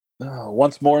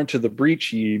Once more into the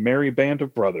breach, ye merry band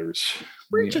of brothers.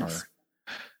 Breaches.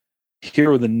 We are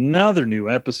here with another new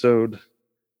episode,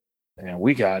 and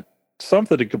we got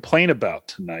something to complain about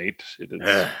tonight.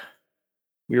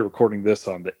 We are recording this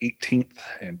on the 18th,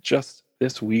 and just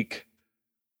this week,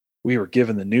 we were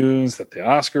given the news that the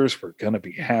Oscars were going to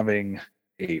be having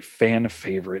a fan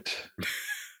favorite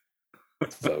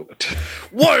vote.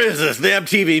 What is this? The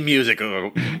MTV Music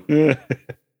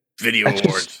Video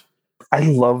Awards. I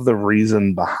love the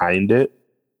reason behind it.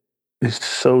 It's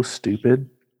so stupid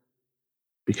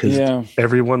because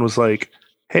everyone was like,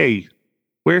 "Hey,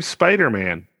 where's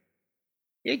Spider-Man?"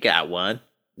 You got one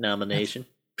nomination.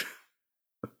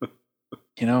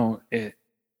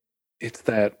 It's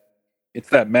that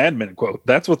Mad Men quote.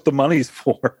 That's what the money's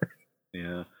for.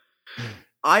 Yeah.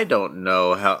 I don't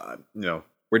know how,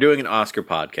 we're doing an Oscar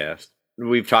podcast.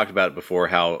 We've talked about it before,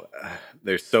 how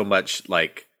there's so much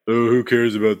like, oh, who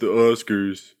cares about the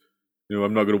Oscars?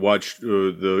 I'm not going to watch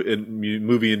the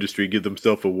movie industry give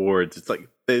themselves awards. It's like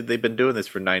they've been doing this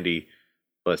for 90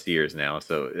 plus years now.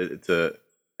 So it's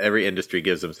every industry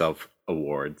gives themselves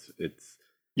awards.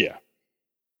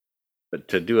 But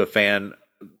to do a fan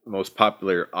most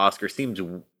popular Oscar seems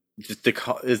just to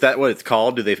call, is that what it's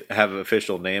called? Do they have an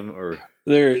official name, or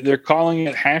they're calling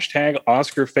it hashtag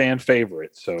Oscar fan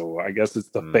favorite? So I guess it's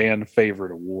the fan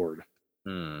favorite award.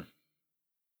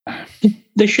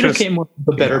 They should have came with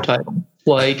a better title,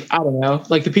 like I don't know,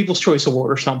 like the People's Choice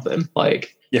Award or something.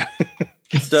 Like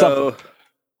So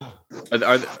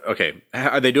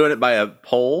are they doing it by a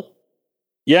poll?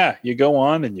 Yeah, you go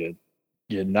on and you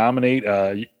nominate.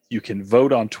 You can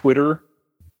vote on Twitter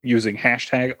using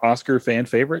hashtag Oscar fan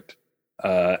favorite,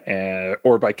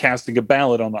 or by casting a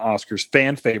ballot on the Oscars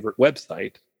fan favorite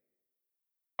website.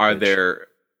 Are there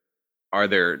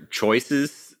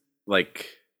choices? Like,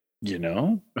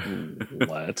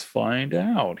 let's find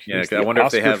out. I wonder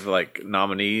if they have like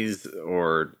nominees,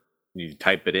 or you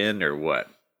type it in, or what.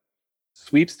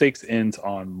 Sweepstakes ends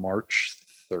on March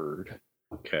 3rd.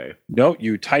 Okay. No,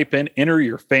 you type in, enter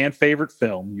your fan favorite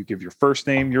film. You give your first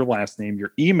name, your last name,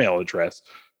 your email address,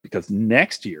 because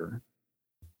next year,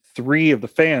 3 of the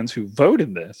fans who vote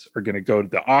in this are going to go to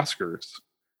the Oscars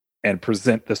and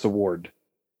present this award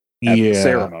at the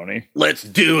ceremony. Let's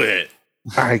do it.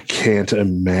 I can't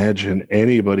imagine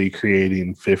anybody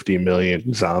creating 50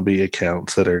 million zombie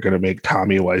accounts that are going to make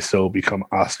Tommy Wiseau become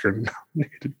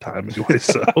Oscar-nominated Tommy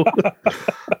Wiseau.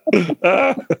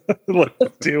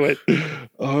 Let's do it.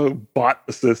 Bot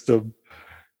the system.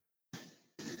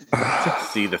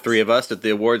 See the 3 of us at the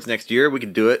awards next year. We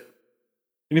can do it.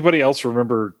 Anybody else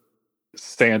remember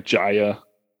Sanjaya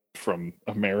from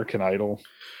American Idol?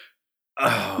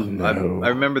 Oh, no. I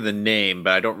remember the name,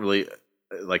 but I don't really...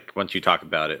 Like, once you talk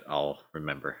about it, I'll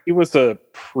remember. He was a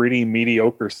pretty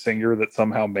mediocre singer that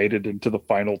somehow made it into the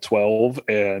final 12.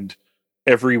 And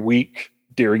every week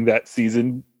during that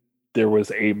season, there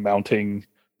was a mounting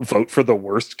vote for the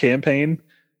worst campaign.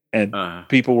 And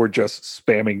people were just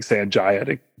spamming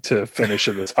Sanjaya to finish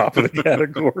at the top of the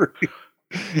category.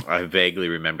 I vaguely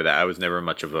remember that. I was never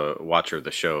much of a watcher of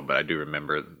the show, but I do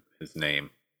remember his name.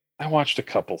 I watched a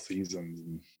couple seasons,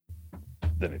 and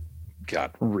then it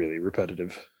got really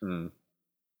repetitive. But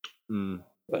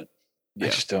I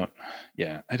just don't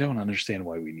I don't understand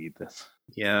why we need this.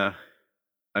 I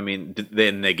mean,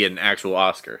 then they get an actual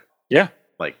Oscar.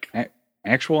 Like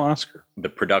actual Oscar, the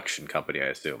production company, I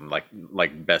assume,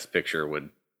 like Best Picture would,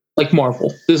 like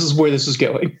Marvel. This is where this is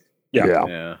going.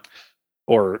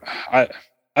 Or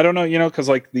I don't know, because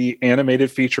like the animated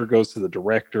feature goes to the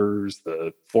directors,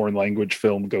 the foreign language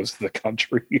film goes to the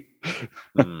country.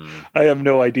 I have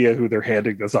no idea who they're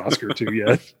handing this Oscar to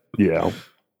yet.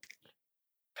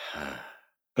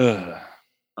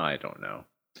 I don't know.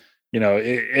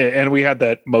 And we had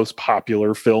that most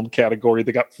popular film category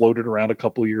that got floated around a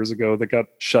couple years ago that got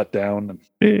shut down.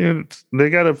 And they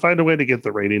got to find a way to get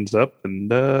the ratings up,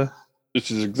 and which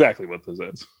is exactly what this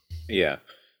is. Yeah.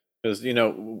 Because,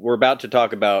 we're about to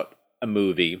talk about a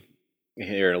movie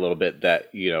here in a little bit that,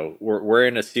 we're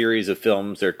in a series of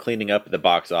films that are cleaning up the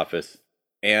box office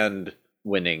and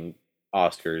winning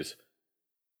Oscars.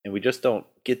 And we just don't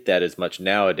get that as much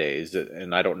nowadays.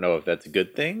 And I don't know if that's a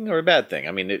good thing or a bad thing.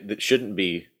 I mean, it shouldn't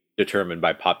be determined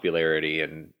by popularity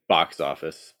and box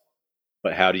office.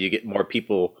 But how do you get more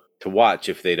people to watch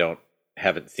if they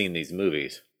haven't seen these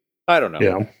movies? I don't know.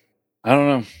 Yeah. I don't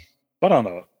know. But on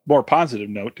a more positive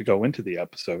note to go into the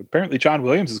episode, apparently John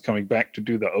Williams is coming back to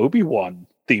do the Obi-Wan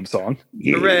theme song.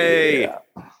 Hooray!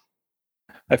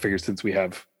 I figured since we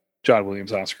have John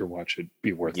Williams Oscar watch, it'd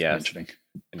be worth mentioning.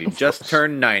 And he just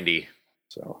turned 90.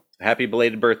 So happy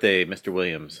belated birthday, Mr.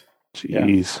 Williams.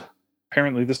 Jeez.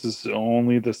 apparently this is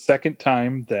only the second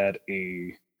time that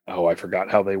I forgot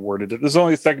how they worded it. This is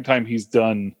only the second time he's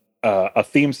done a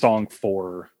theme song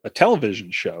for a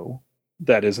television show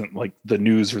that isn't like the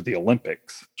news or the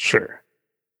Olympics. Sure.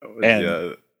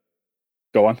 And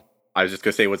go on. I was just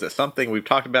going to say, was it something we've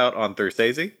talked about on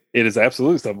Thursdaysy? It is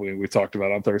absolutely something we've talked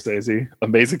about on Thursdaysy.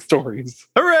 Amazing Stories.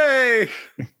 Hooray!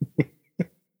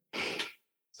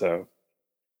 So,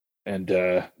 and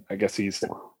I guess he's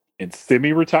in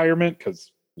semi-retirement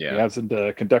because he hasn't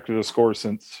conducted a score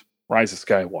since Rise of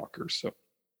Skywalker. So,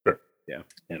 sure. Yeah.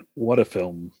 And what a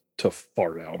film to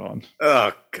fart out on.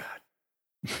 Oh, God.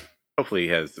 Hopefully he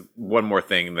has one more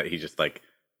thing that he just like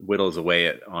whittles away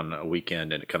at on a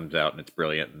weekend and it comes out and it's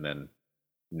brilliant, and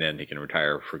then he can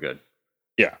retire for good.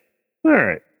 Yeah. All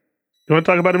right. You want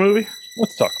to talk about a movie?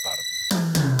 Let's talk about it.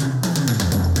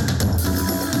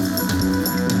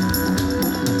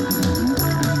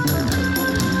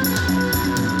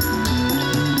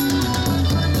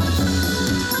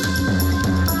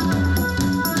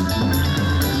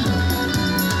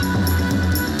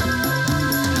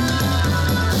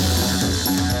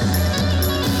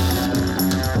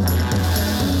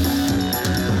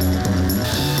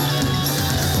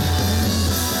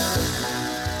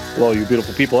 Well, you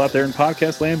beautiful people out there in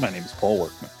podcast land, my name is Paul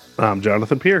Workman. I'm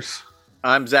Jonathan Pierce.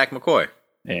 I'm Zach McCoy.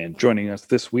 And joining us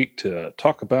this week to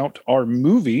talk about our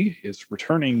movie is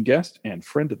returning guest and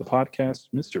friend of the podcast,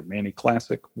 Mr. Manny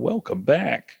Classic. Welcome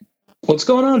back. What's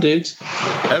going on, dudes?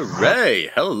 Hooray!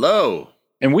 Hello.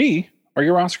 And we are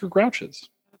your Oscar Grouches.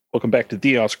 Welcome back to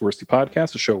the Oscar Grouches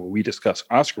podcast, a show where we discuss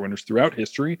Oscar winners throughout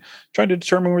history, trying to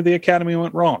determine where the Academy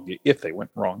went wrong, if they went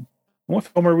wrong. What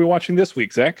film are we watching this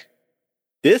week, Zach?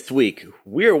 This week,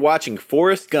 we are watching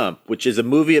Forrest Gump, which is a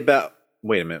movie about...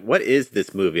 Wait a minute. What is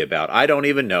this movie about? I don't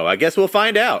even know. I guess we'll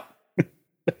find out. This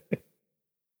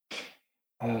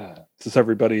is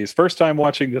everybody's first time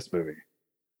watching this movie.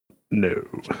 No.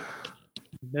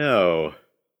 No.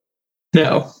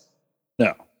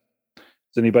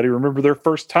 Does anybody remember their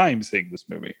first time seeing this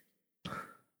movie?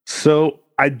 So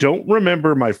I don't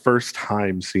remember my first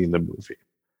time seeing the movie.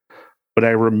 But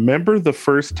I remember the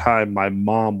first time my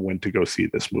mom went to go see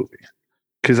this movie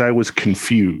because I was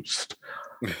confused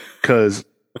because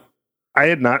I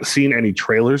had not seen any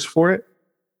trailers for it.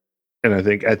 And I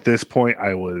think at this point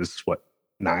I was,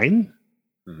 9?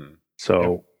 Mm-hmm.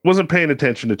 So wasn't paying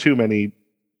attention to too many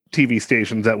TV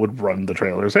stations that would run the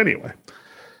trailers anyway.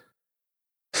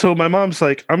 So my mom's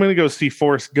like, I'm going to go see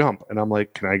Forrest Gump. And I'm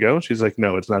like, can I go? She's like,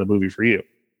 no, it's not a movie for you.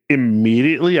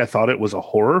 Immediately I thought it was a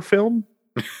horror film.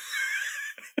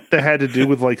 That had to do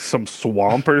with like some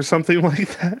swamp or something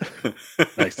like that.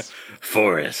 Nice.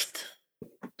 Forrest.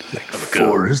 Like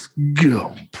Forrest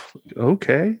Gump.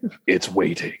 Okay. It's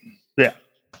waiting. Yeah.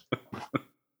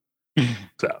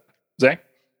 So, Zach?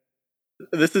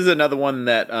 This is another one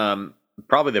that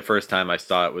probably the first time I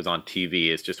saw it was on TV.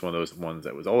 It's just one of those ones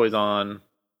that was always on.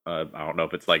 I don't know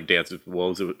if it's like Dance with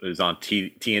Wolves. It was on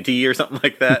TNT or something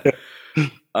like that.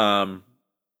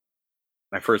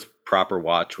 My first proper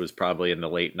watch was probably in the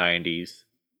late 90s.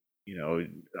 You know,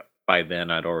 by then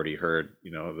I'd already heard,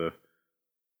 the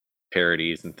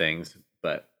parodies and things.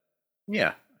 But yeah,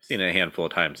 I've seen it a handful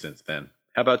of times since then.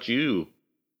 How about you?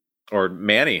 Or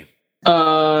Manny?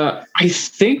 I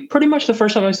think pretty much the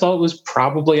first time I saw it was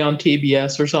probably on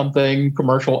TBS or something,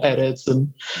 commercial edits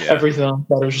and everything like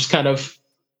that. It was just kind of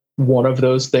one of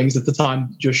those things at the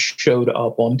time just showed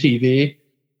up on TV.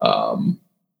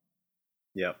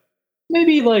 Yep.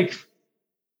 Maybe like,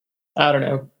 I don't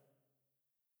know,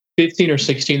 15 or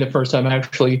 16 the first time I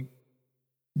actually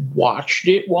watched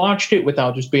it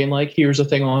without just being like, here's a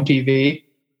thing on TV.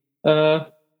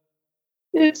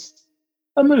 It's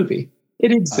a movie.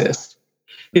 It exists.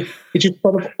 It just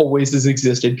sort of always has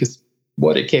existed because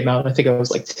it came out, I think I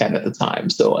was like 10 at the time.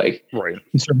 So like, right.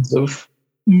 In terms of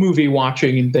movie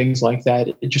watching and things like that,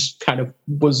 it just kind of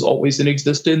was always in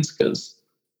existence because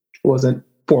it wasn't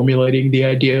formulating the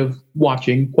idea of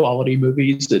watching quality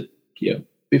movies that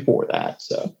before that.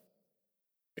 So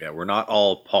yeah, we're not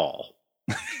all Paul.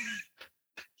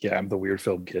 Yeah, I'm the weird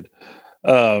film kid.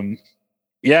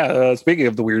 Speaking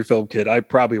of the weird film kid, I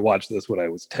probably watched this when I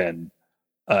was 10.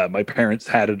 My parents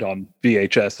had it on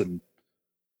VHS and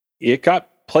it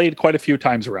got played quite a few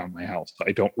times around my house.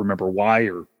 I don't remember why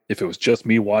or if it was just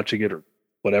me watching it or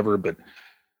whatever, but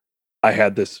I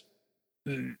had this.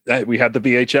 We had the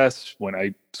VHS. When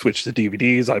I switched to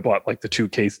DVDs, I bought like the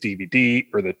 2-case DVD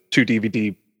or the 2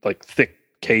 DVD like thick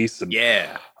case, and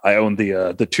I owned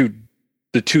the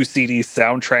 2 CD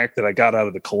soundtrack that I got out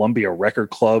of the Columbia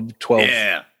Record Club. 12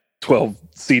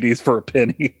 CDs for a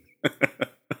penny.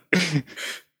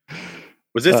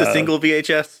 Was this a single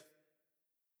VHS?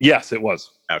 Yes, it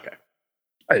was. Okay.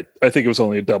 I think it was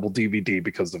only a double DVD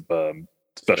because of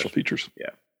special features. Yeah.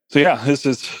 So yeah, this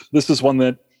is one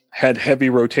that had heavy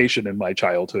rotation in my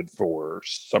childhood for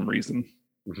some reason.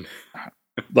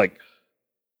 Like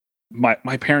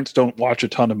my parents don't watch a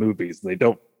ton of movies. They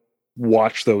don't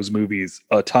watch those movies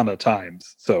a ton of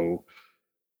times. So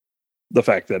the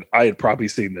fact that I had probably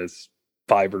seen this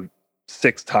 5 or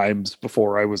 6 times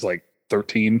before I was like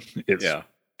 13 is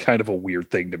kind of a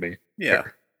weird thing to me. Yeah.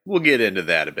 We'll get into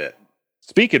that a bit.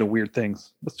 Speaking of weird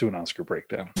things, let's do an Oscar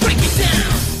breakdown. Break it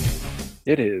down.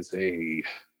 It is a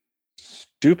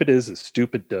Stupid Is as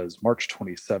Stupid Does, March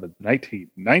 27th,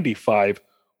 1995.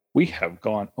 We have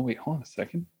gone, oh wait, hold on a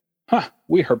second.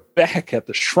 We are back at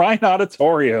the Shrine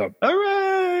Auditorium.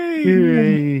 Hooray!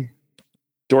 Yay.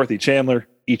 Dorothy Chandler,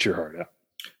 eat your heart out.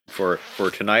 For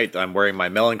tonight, I'm wearing my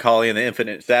Melancholy and the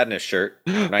Infinite Sadness shirt,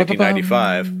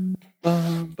 1995.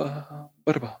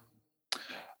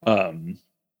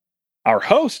 Our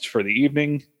host for the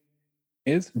evening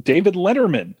is David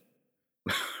Letterman,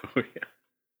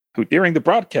 who during the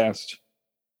broadcast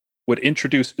would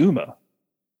introduce Uma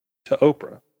to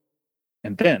Oprah,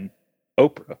 and then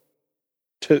Oprah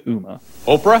to Uma.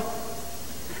 Oprah?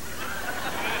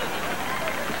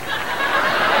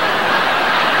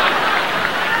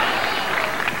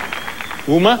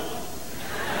 Uma?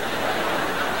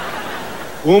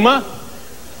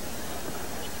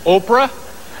 Oprah?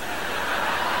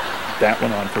 That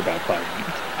went on for about 5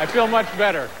 minutes. I feel much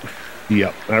better.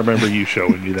 Yep, I remember you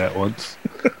showing me that once.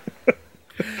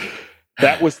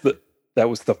 That was the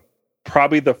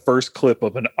probably the first clip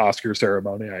of an Oscar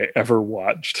ceremony I ever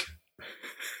watched.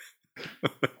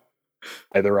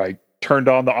 Either I turned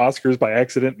on the Oscars by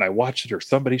accident and I watched it, or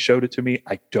somebody showed it to me.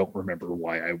 I don't remember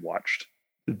why I watched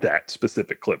that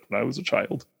specific clip when I was a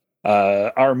child.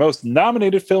 Our most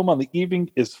nominated film on the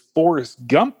evening is Forrest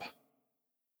Gump,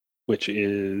 which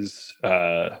is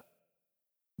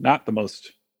not the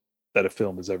most that a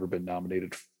film has ever been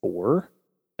nominated for,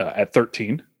 at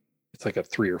 13. It's like a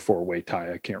 3 or 4 way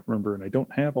tie. I can't remember, and I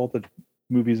don't have all the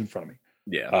movies in front of me.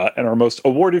 Yeah. And our most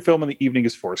awarded film in the evening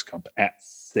is Forrest Gump at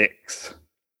 6.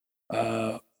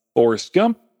 Forrest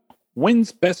Gump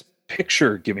wins Best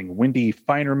Picture, giving Wendy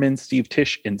Finerman, Steve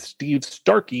Tisch, and Steve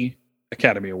Starkey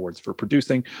Academy Awards for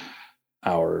producing.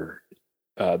 The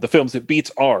films it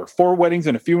beats are 4 Weddings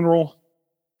and a Funeral,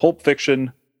 Pulp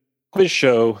Fiction, Quiz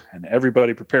Show, and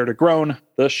everybody prepare to groan,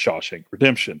 The Shawshank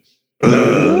Redemption.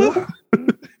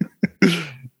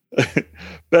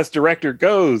 Best Director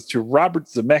goes to Robert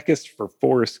Zemeckis for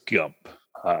Forrest Gump.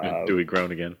 Do we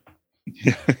groan again?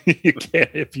 You can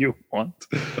if you want.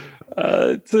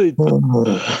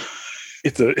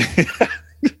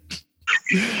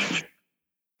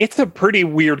 It's a pretty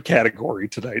weird category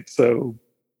tonight, so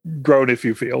groan if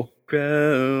you feel.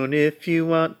 Groan if you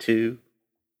want to.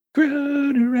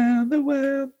 Groan around the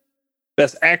world.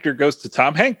 Best Actor goes to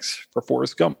Tom Hanks for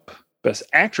Forrest Gump. Best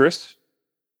Actress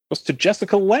goes to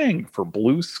Jessica Lange for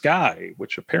Blue Sky,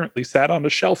 which apparently sat on a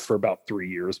shelf for about 3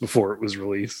 years before it was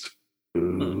released.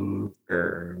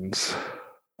 Burns.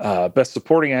 Best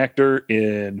Supporting Actor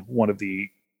in one of the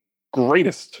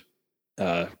greatest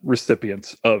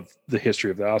recipients of the history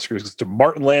of the Oscars goes to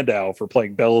Martin Landau for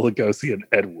playing Bela Lugosi and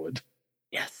Ed Wood.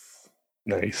 Yes.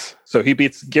 Nice. So he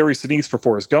beats Gary Sinise for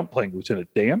Forrest Gump, playing Lieutenant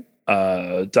Dan.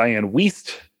 Diane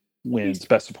Wiest wins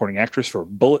Best Supporting Actress for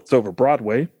Bullets Over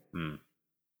Broadway. I'm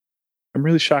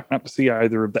really shocked not to see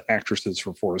either of the actresses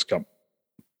from Forrest Gump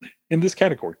in this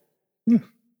category.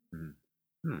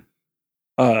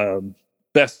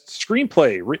 Best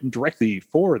Screenplay, written directly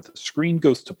for the screen,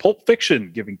 goes to Pulp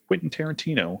Fiction, giving Quentin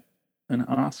Tarantino an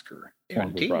Oscar,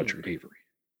 along with Roger Avery.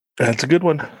 That's a good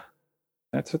one.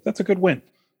 That's a good win.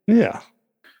 Yeah.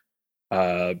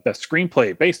 Best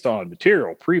Screenplay based on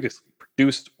material previously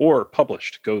produced or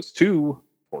published goes to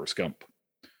Forrest Gump,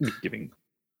 giving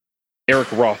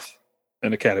Eric Roth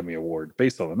an Academy Award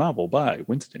based on a novel by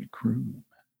Winston Kroon.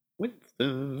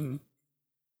 Winston.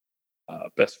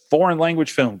 Best Foreign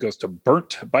Language Film goes to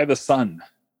Burnt by the Sun.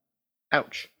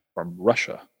 Ouch. From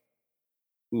Russia.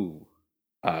 Ooh.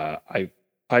 I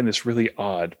find this really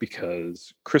odd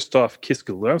because Krzysztof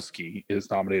Kieślowski is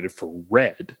nominated for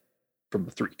Red from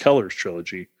the Three Colors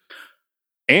trilogy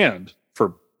and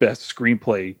for Best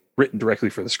Screenplay written directly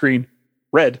for the screen.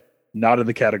 Red, not in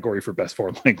the category for Best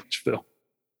Foreign Language Film.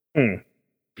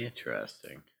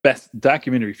 Interesting. Best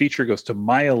Documentary Feature goes to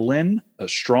Maya Lin, A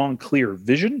Strong Clear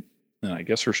Vision. And I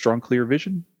guess her Strong Clear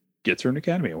Vision gets her an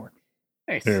Academy Award.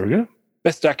 Nice. There we go.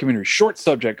 Best Documentary Short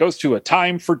Subject goes to A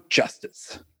Time for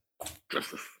Justice.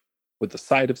 With a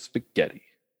side of spaghetti.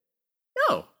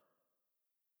 No.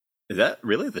 Is that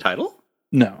really the title?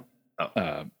 No.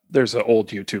 There's an old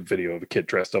YouTube video of a kid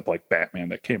dressed up like Batman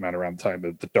that came out around the time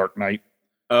of The Dark Knight.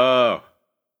 Oh.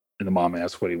 And the mom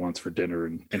asks what he wants for dinner,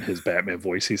 and in his Batman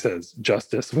voice, he says,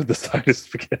 "Justice with the side of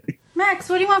spaghetti." Max,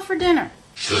 what do you want for dinner?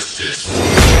 Justice.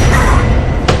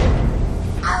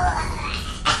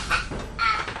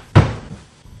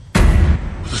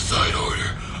 With a side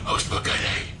order of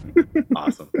spaghetti.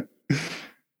 Awesome.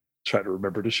 Try to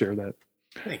remember to share that.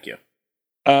 Thank you.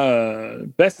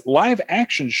 Best live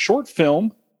action short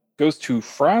film goes to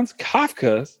Franz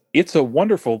Kafka's It's a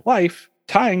Wonderful Life,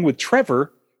 tying with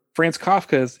Trevor. Franz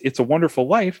Kafka's It's a Wonderful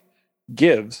Life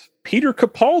gives Peter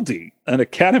Capaldi an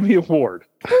Academy Award.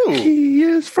 Ooh. He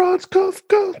is Franz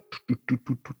Kafka.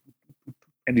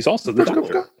 And he's also the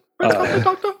doctor.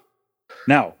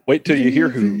 Now, wait till you hear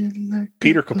who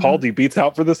Peter Capaldi beats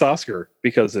out for this Oscar,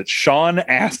 because it's Sean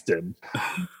Astin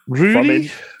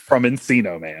from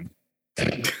Encino Man.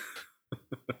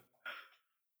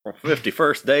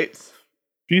 51st dates.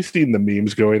 Have you seen the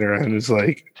memes going around? It's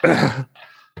like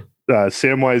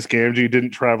Samwise Gamgee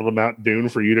didn't travel to Mount Doom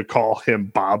for you to call him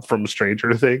Bob from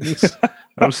Stranger Things.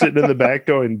 I'm sitting in the back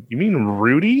going, "You mean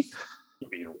Rudy? You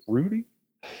mean Rudy?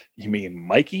 You mean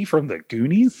Mikey from the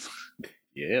Goonies?"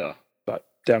 Yeah. But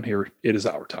down here, it is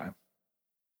our time.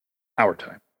 Our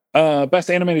time.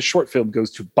 Best animated short film goes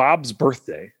to Bob's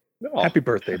Birthday. Oh, Happy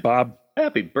birthday, Bob.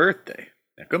 happy birthday.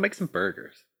 Now go make some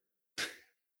burgers.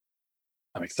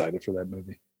 I'm excited for that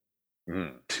movie.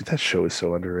 Mm. Dude, that show is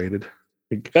so underrated.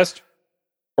 Best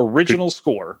original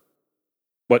score.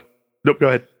 What? Nope, go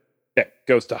ahead. Yeah,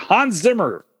 goes to Hans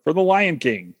Zimmer for The Lion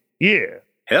King. Yeah.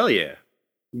 Hell yeah.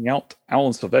 Out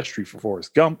Alan Silvestri for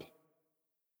Forrest Gump.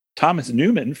 Thomas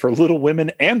Newman for Little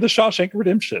Women and The Shawshank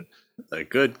Redemption. That's a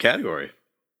good category.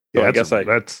 So Yeah,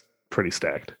 that's pretty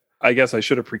stacked. I guess I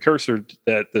should have precursored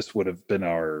that this would have been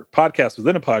our podcast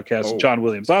within a podcast, Oh. John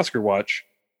Williams Oscar Watch.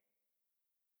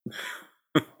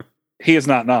 He is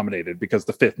not nominated because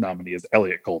the fifth nominee is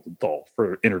Elliot Goldenthal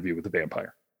for Interview with the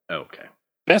Vampire. Okay.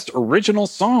 Best original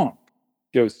song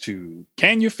goes to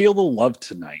Can You Feel the Love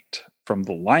Tonight from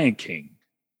The Lion King.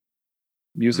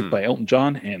 Music by Elton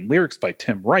John and lyrics by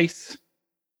Tim Rice.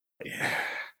 Yeah.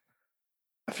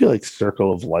 I feel like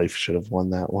Circle of Life should have won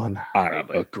that one. I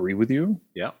Probably. agree with you.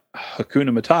 Yeah. Hakuna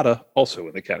Matata also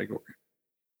in the category.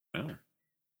 Oh.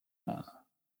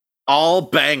 All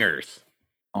bangers.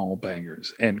 All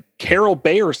bangers. And Carol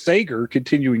Bayer Sager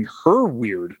continuing her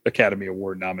weird Academy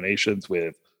Award nominations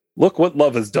with Look What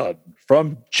Love Has Done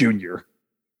from Junior.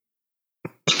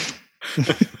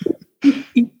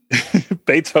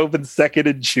 Beethoven second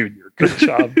and Junior. Good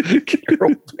job,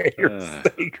 Carol Bayer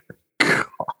Sager.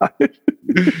 God.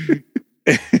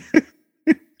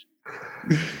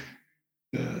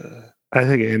 I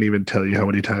think I can't even tell you how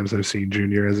many times I've seen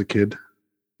Junior as a kid.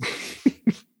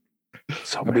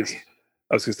 So many.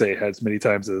 I was going to say it had as many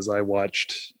times as I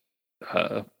watched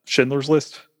Schindler's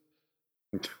List.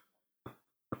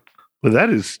 Well, that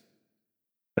is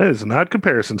not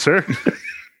comparison, sir.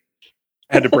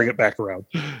 Had to bring it back around.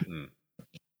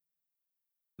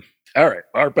 All right.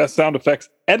 Our best sound effects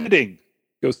editing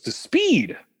goes to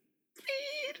Speed.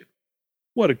 Speed.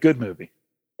 What a good movie.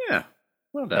 Yeah.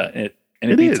 Well done. It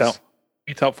It beats is.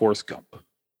 out Forrest Gump.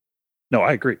 No,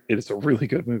 I agree. It is a really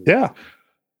good movie. Yeah.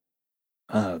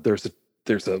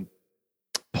 There's a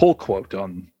pull quote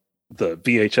on the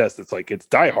VHS that's like, it's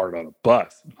Die Hard on a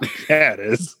bus. Yeah, it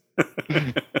is.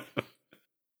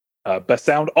 Best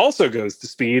sound also goes to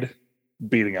Speed,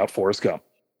 beating out Forrest Gump.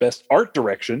 Best art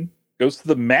direction goes to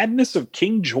The Madness of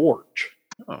King George.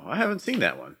 Oh, I haven't seen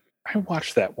that one. I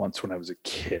watched that once when I was a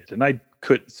kid, and I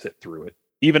couldn't sit through it.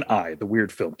 Even I, the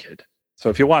weird film kid. So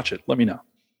if you watch it, let me know.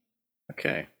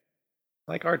 Okay.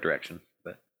 I like art direction,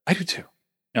 but I do too.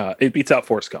 It beats out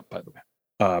Forrest Gump, by the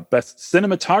way. Best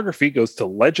cinematography goes to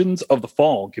Legends of the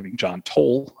Fall, giving John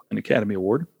Toll an Academy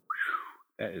Award.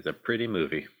 that is a pretty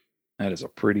movie. That is a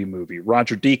pretty movie.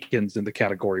 Roger Deakins in the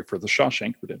category for The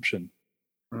Shawshank Redemption.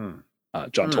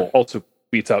 John Toll also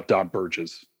beats out Don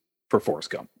Burgess for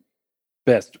Forrest Gump.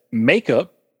 Best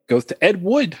makeup goes to Ed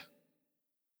Wood.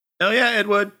 Oh yeah, Ed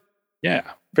Wood.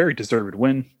 Yeah, very deserved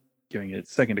win, giving it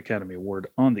its second Academy Award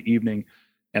on the evening.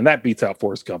 And that beats out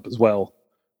Forrest Gump as well.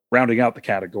 Rounding out the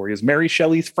category is Mary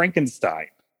Shelley's Frankenstein,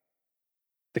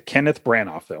 the Kenneth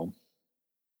Branagh film.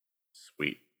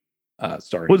 Sweet.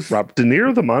 Starring Was Rob De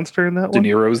Niro the monster in that De one?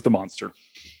 Niro's the monster.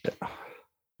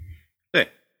 Hey.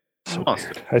 So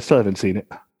Monster. weird. I still haven't seen it.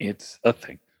 It's a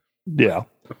thing. Yeah.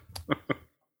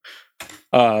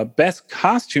 Best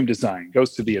costume design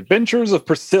goes to The Adventures of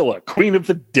Priscilla, Queen of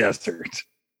the Desert.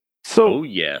 So Oh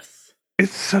yes.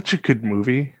 it's such a good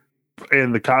movie,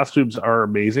 and the costumes are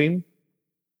amazing.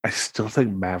 I still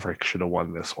think Maverick should have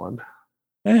won this one.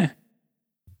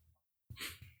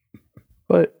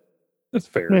 But that's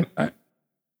fair. Yeah.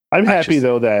 I'm happy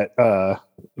though that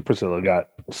Priscilla got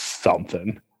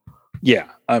something. Yeah,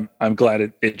 I'm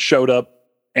glad it showed up,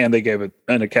 and they gave it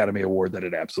an Academy Award that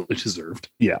it absolutely deserved.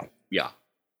 Yeah.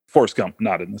 Forrest Gump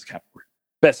not in this category.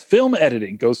 Best film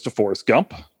editing goes to Forrest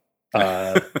Gump.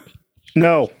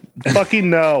 No, fucking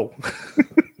no.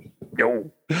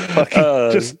 No,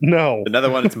 just no. Another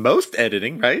one is most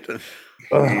editing, right?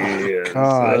 Yes.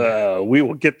 God. We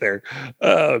will get there.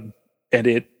 And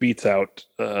it beats out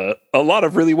a lot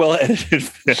of really well edited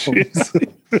films.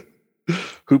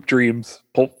 Hoop Dreams,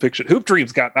 Pulp Fiction. Hoop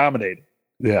Dreams got nominated.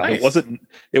 Yeah. Nice.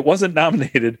 It wasn't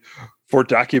nominated for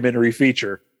documentary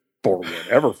feature for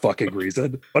whatever fucking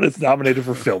reason, but it's nominated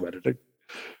for film editing.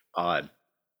 Odd.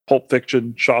 Pulp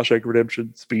Fiction, Shawshank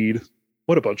Redemption, Speed.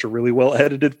 What a bunch of really well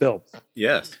edited films.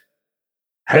 Yes.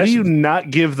 How do you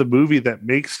not give the movie that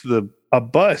makes a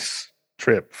bus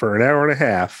trip for an hour and a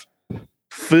half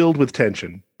filled with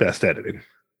tension best editing?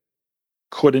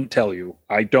 Couldn't tell you.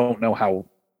 I don't know how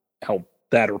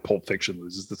that or Pulp Fiction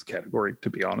loses this category, to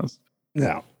be honest.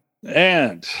 No.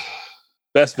 And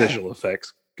best visual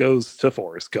effects goes to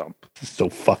Forrest Gump. So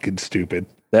fucking stupid.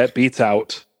 That beats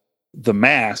out The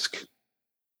Mask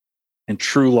and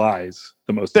True Lies,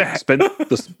 the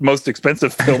most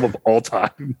expensive film of all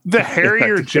time. The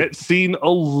Harrier jet scene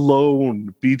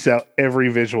alone beats out every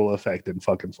visual effect in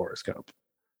fucking Forrest Gump.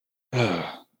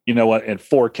 You know what? And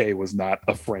 4K was not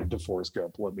a friend to Forrest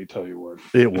Gump. Let me tell you what.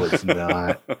 It was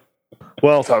not.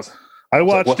 Well, I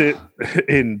watched it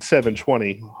in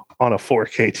 720 on a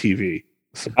 4K TV.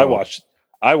 So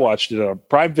I watched it on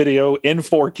Prime Video in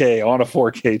 4K on a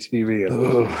 4K TV.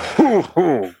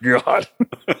 Oh God.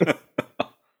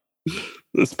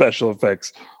 The special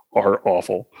effects are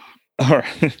awful. All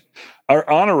right. Our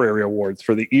honorary awards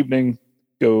for the evening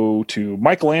go to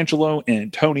Michelangelo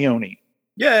Antonioni.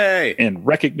 Yay! In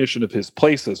recognition of his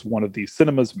place as one of the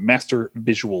cinema's master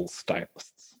visual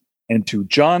stylists. And to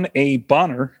John A.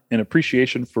 Bonner in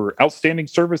appreciation for outstanding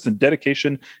service and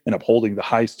dedication in upholding the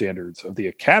high standards of the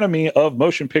Academy of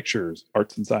Motion Pictures,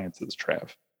 Arts and Sciences,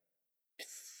 Trav.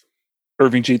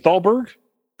 Irving G. Thalberg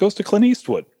goes to Clint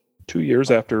Eastwood 2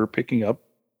 years after picking up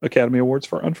Academy Awards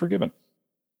for Unforgiven.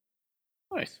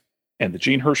 Nice. And the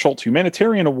Gene Hirschholz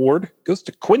Humanitarian Award goes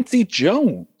to Quincy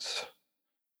Jones.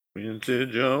 Quincy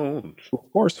Jones. Who,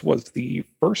 of course, was the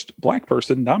first Black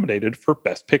person nominated for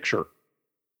Best Picture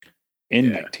in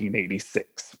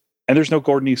 1986. And there's no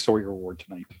Gordon E. Sawyer Award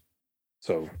tonight.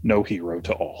 So no hero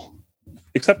to all.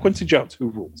 Except Quincy Jones, who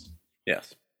rules.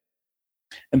 Yes.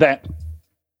 And that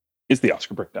is the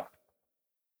Oscar breakdown.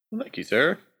 Thank you,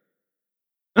 sir.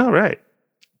 All right.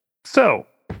 So.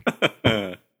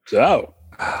 Yeah,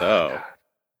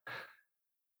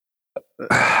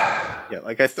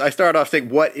 like I started off saying,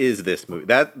 what is this movie?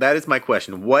 That is my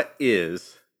question. What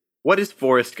is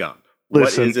Forrest Gump?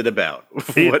 Listen, what is it about?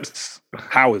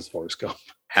 How is Forrest Gump?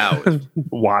 How is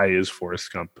why is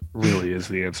Forrest Gump really is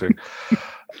the answer.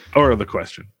 Or the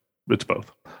question. It's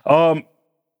both. I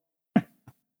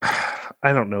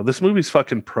don't know. This movie's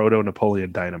fucking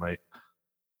proto-Napoleon Dynamite.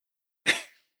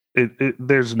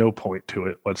 There's no point to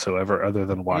it whatsoever other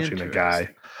than watching a guy.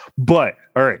 But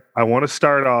all right, I want to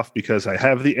start off because I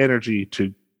have the energy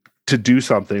to do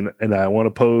something, and I want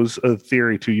to pose a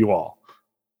theory to you all.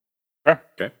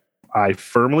 Okay. I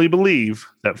firmly believe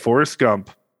that Forrest Gump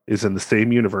is in the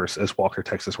same universe as Walker,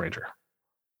 Texas Ranger.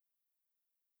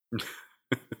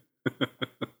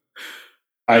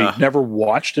 I never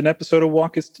watched an episode of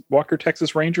Walker,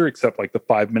 Texas Ranger, except like the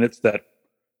 5 minutes that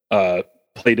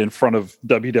played in front of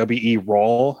WWE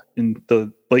Raw in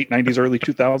the late 90s, early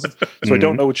 2000s. So I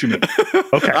don't know what you mean.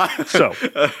 Okay. So.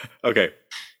 Okay.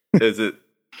 Is it?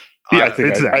 Yeah, I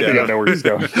think I know where he's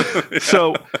going.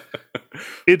 So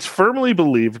it's firmly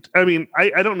believed. I mean,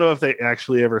 I don't know if they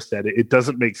actually ever said it. It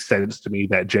doesn't make sense to me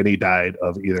that Jenny died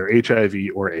of either HIV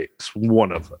or AIDS,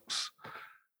 one of those.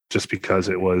 Just because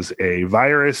it was a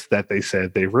virus that they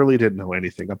said they really didn't know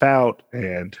anything about,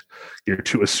 and you're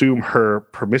to assume her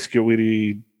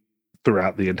promiscuity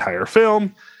throughout the entire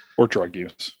film, or drug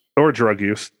use,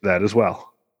 that as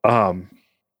well.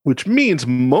 Which means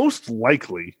most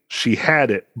likely she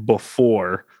had it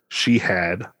before she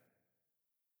had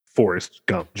Forrest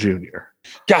Gump Jr.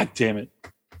 God damn it.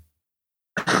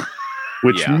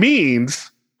 Which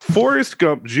means Forrest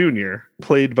Gump Jr.,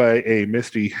 played by a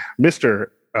Mr.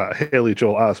 Haley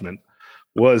Joel Osment,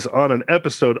 was on an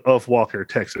episode of Walker,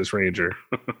 Texas Ranger,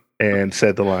 and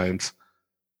said the lines,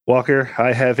 "Walker,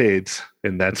 I have AIDS,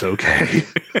 and that's okay."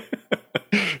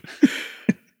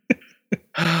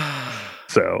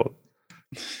 So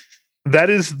that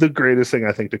is the greatest thing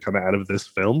I think to come out of this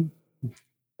film,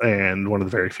 and one of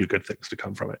the very few good things to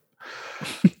come from it.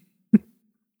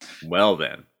 Well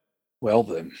then.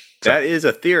 that is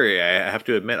a theory I have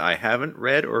to admit I haven't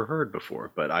read or heard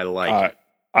before, but I like it.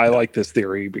 I like this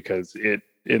theory because it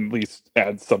at least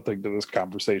adds something to this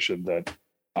conversation that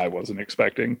I wasn't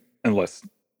expecting, unless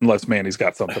Manny's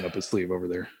got something up his sleeve over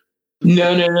there.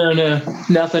 No.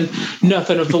 Nothing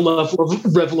of the level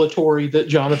of revelatory that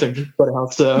Jonathan just put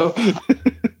out.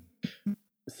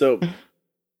 So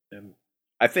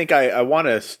I think I want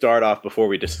to start off before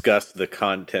we discuss the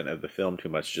content of the film too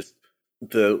much. Just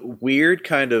the weird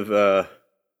kind of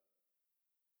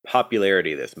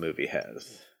popularity this movie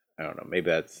has. I don't know. Maybe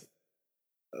that's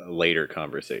a later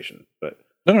conversation, but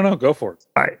No, go for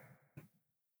it.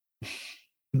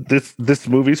 This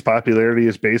movie's popularity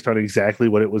is based on exactly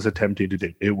what it was attempting to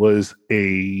do. It was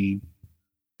a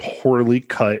poorly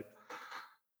cut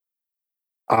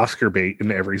Oscar bait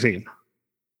in every scene.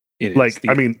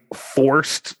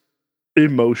 Forced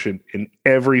emotion in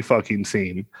every fucking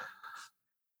scene.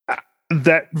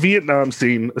 That Vietnam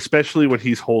scene, especially when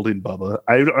he's holding Bubba,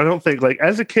 I don't think, like,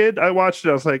 as a kid, I watched it,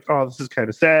 I was like, oh, this is kind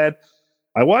of sad.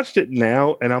 I watched it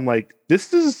now, and I'm like,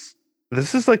 this is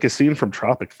like a scene from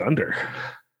Tropic Thunder.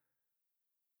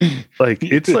 Like,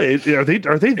 it's like, are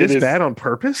they this bad on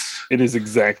purpose? It is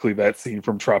exactly that scene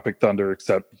from Tropic Thunder,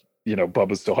 except,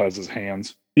 Bubba still has his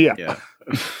hands. Yeah.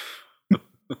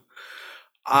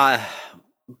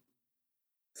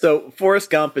 So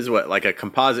Forrest Gump is what, like a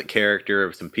composite character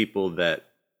of some people that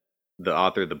the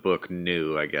author of the book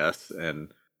knew, I guess,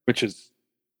 and which is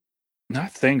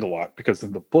not saying a lot because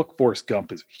in the book, Forrest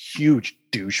Gump is a huge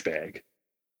douchebag.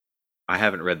 I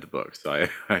haven't read the book, so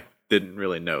I didn't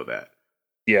really know that.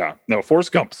 Yeah, no,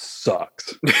 Forrest Gump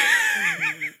sucks.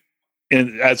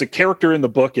 And as a character in the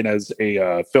book and as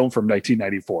a film from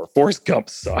 1994, Forrest Gump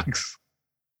sucks.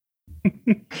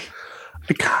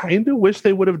 I kind of wish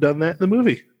they would have done that in the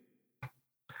movie.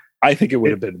 I think it would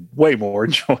have been way more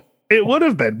enjoyable. It would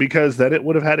have been, because then it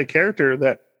would have had a character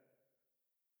that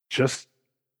just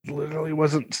literally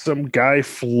wasn't some guy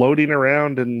floating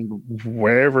around and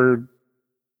wherever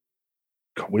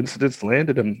coincidence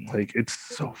landed him. Like, it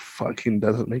so fucking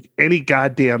doesn't make any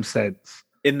goddamn sense.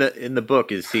 In the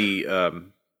book, is he? I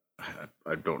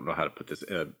don't know how to put this.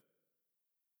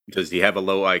 Does he have a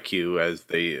low IQ? As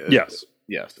they? Yes.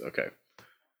 Yes. Okay.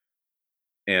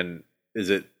 And is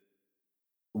it?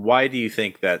 Why do you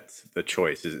think that's the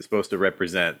choice? Is it supposed to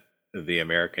represent the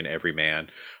American everyman?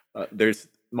 There's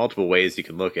multiple ways you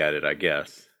can look at it, I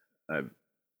guess. I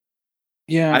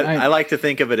like to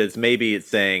think of it as maybe it's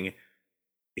saying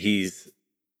he's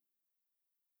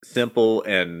simple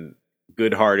and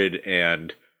good-hearted,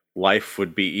 and life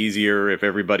would be easier if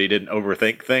everybody didn't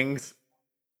overthink things.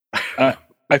 I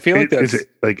feel like that's... Is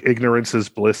it like Ignorance is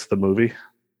Bliss, the movie?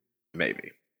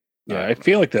 Maybe. Yeah, I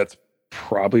feel like that's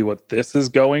probably what this is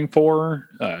going for.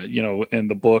 In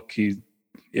the book,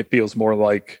 it feels more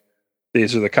like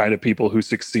these are the kind of people who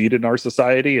succeed in our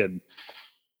society, and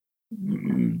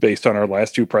based on our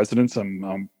last two presidents,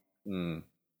 I'm kind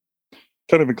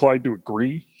of inclined to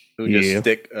agree. Who just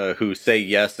who say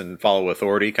yes and follow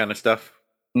authority, kind of stuff.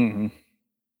 Mm-hmm.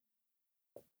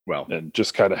 Well, and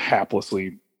just kind of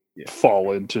haplessly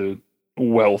fall into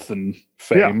wealth and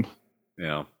fame.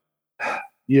 Yeah.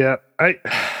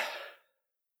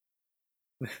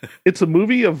 It's a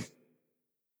movie of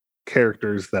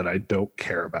characters that I don't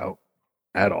care about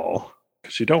at all,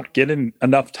 because you don't get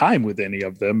enough time with any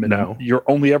of them, and no. You're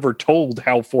only ever told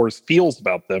how Forrest feels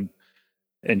about them,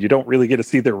 and you don't really get to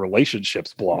see their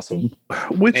relationships blossom,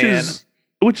 which is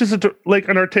like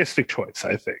an artistic choice,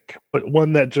 I think, but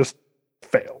one that just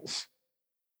fails.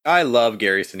 I love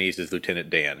Gary Sinise's Lieutenant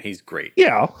Dan. He's great.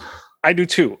 Yeah, I do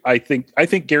too. I think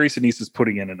Gary Sinise is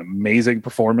putting in an amazing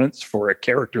performance for a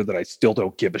character that I still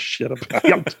don't give a shit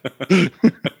about.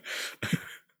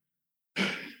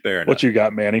 Fair enough. What you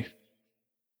got, Manny?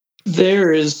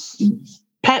 There is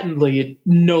patently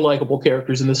no likable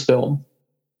characters in this film.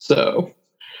 So,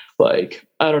 I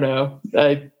don't know.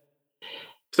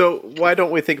 So why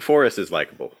don't we think Forrest is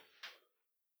likable?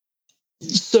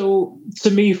 So, to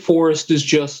me, Forrest is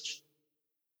just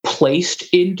placed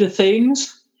into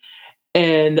things.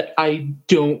 And I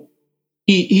don't.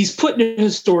 He's put in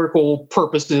historical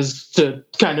purposes to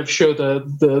kind of show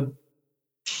the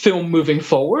film moving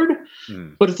forward,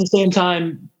 but at the same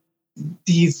time,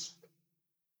 the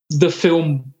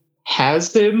film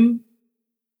has him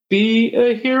be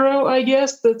a hero. I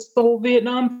guess that's the whole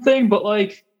Vietnam thing. But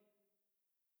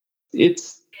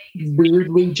it's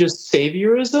weirdly just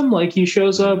saviorism. Like, he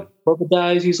shows up, Bubba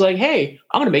dies. He's like, "Hey,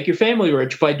 I'm gonna make your family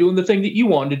rich by doing the thing that you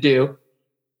wanted to do."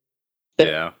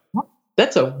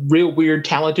 That's a real weird,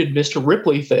 talented Mr.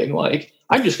 Ripley thing. Like,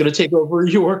 I'm just going to take over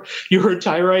your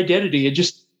entire identity and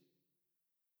just,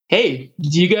 hey,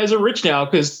 you guys are rich now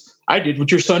because I did what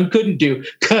your son couldn't do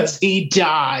because he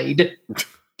died.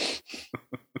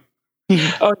 Oh,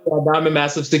 yeah, now I'm a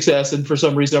massive success, and for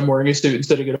some reason I'm wearing a suit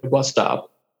instead of at a bus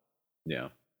stop. Yeah.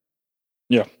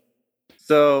 Yeah.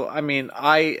 So, I mean,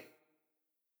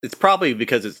 it's probably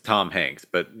because it's Tom Hanks,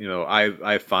 but,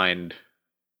 I find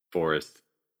Forrest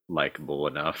likable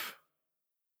enough.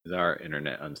 Is our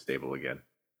internet unstable again?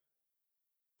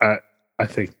 I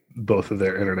think both of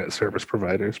their internet service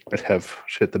providers might have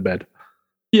shit the bed.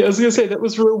 Yeah, I was gonna say that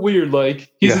was real weird.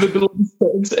 Like, he's in the middle of the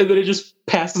sentence, and then it just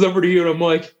passes over to you, and I'm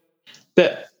like,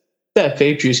 that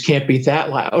vape juice can't be that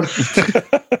loud.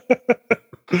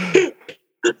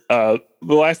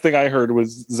 The last thing I heard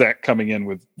was Zach coming in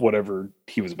with whatever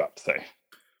he was about to say.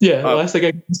 Yeah, the last thing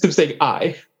I was him saying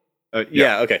I.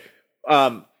 Okay.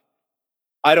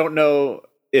 I don't know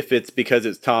if it's because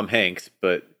it's Tom Hanks,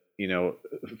 but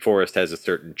Forrest has a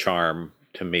certain charm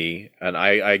to me, and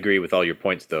I agree with all your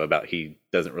points though about he's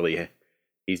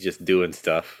just doing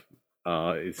stuff.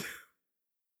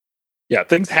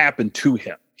 Things happen to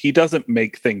him. He doesn't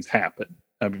make things happen.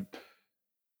 I mean,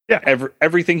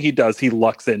 everything he does, he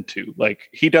lucks into. Like,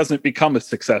 he doesn't become a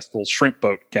successful shrimp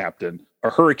boat captain. A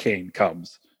hurricane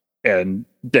comes and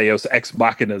Deus ex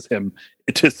machinas him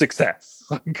to success.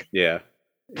 Yeah.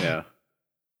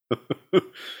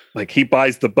 Like, he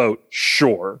buys the boat,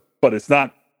 sure, but it's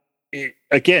not.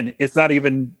 It's not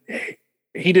even.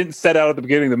 He didn't set out at the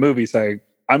beginning of the movie saying,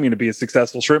 "I'm going to be a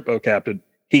successful shrimp boat captain."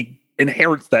 He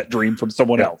inherits that dream from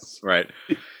someone else, right?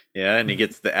 Yeah, and he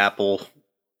gets the Apple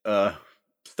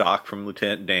stock from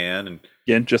Lieutenant Dan, and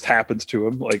again, just happens to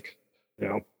him. Like,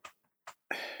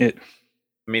 it.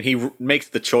 I mean, he makes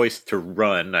the choice to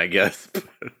run, I guess.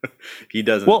 He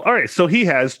doesn't. Well, all right. So he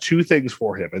has two things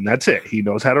for him, and that's it. He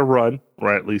knows how to run,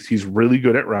 or at least he's really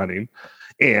good at running,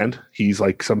 and he's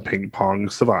like some ping pong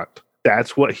savant.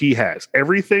 That's what he has.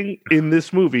 Everything in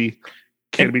this movie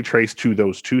can be traced to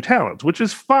those two talents, which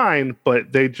is fine,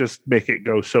 but they just make it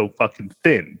go so fucking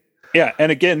thin. Yeah,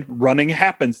 and again, running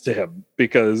happens to him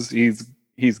because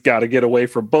he's got to get away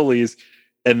from bullies.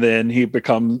 And then he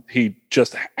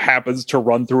just happens to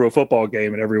run through a football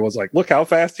game, and everyone's like, look how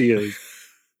fast he is.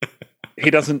 He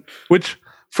doesn't. Which,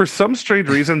 for some strange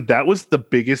reason, that was the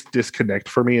biggest disconnect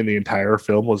for me in the entire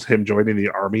film, was him joining the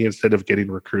Army instead of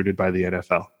getting recruited by the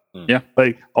NFL. Yeah.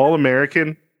 Like,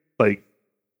 All-American, like,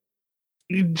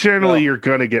 generally you're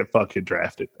going to get fucking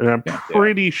drafted. And I'm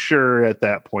pretty sure at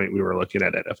that point we were looking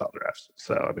at NFL drafts.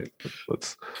 So, I mean,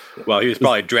 let's. Well, he was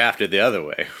probably drafted the other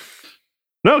way.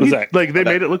 No, they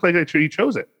made it look like he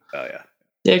chose it. Oh yeah,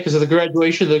 yeah. Because of the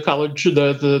graduation of the college,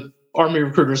 the Army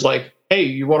recruiter's like, "Hey,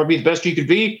 you want to be the best you could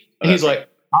be?" And he's like,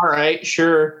 "All right,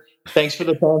 sure. Thanks for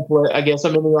the pamphlet. I guess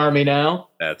I'm in the Army now."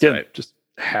 That's right. Just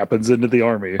happens into the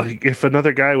Army. Like, if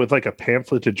another guy with like a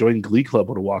pamphlet to join Glee Club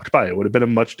would have walked by, it would have been a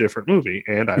much different movie,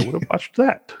 and I would have watched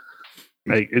that.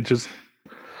 Like, it just.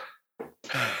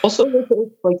 Also,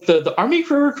 like the Army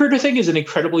recruiter thing is an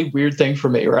incredibly weird thing for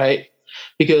me, right?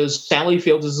 Because Sally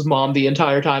Fields' his mom the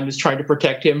entire time is trying to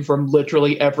protect him from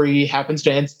literally every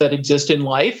happenstance that exists in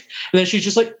life. And then she's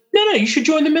just like, no, you should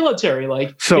join the military.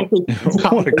 Like, so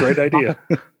what a great idea.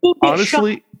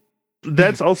 Honestly,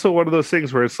 that's also one of those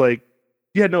things where it's like,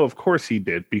 yeah, no, of course he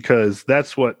did, because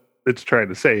that's what it's trying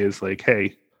to say is like,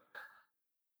 hey,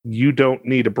 you don't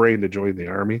need a brain to join the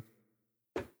Army.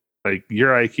 Like,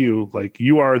 your IQ, like,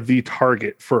 you are the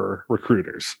target for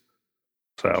recruiters.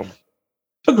 So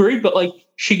agreed, but like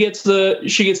she gets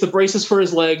the braces for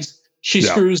his legs. She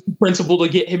screws the principal to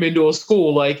get him into a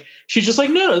school. Like, she's just like,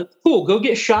 no, cool, go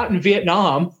get shot in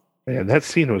Vietnam. Man, that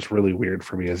scene was really weird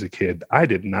for me as a kid. I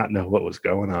did not know what was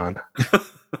going on.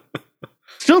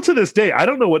 Still to this day, I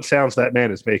don't know what sounds that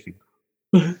man is making.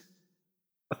 Those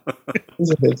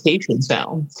are vacation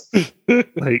sounds.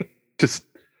 Like, just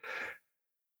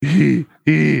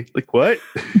like, what?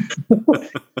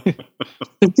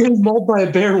 It's getting mauled by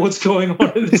a bear. What's going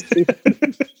on in this scene?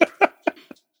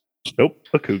 Nope,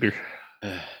 a cougar.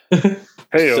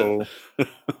 Hey-o.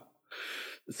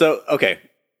 So, okay,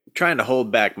 trying to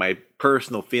hold back my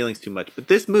personal feelings too much, but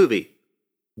this movie,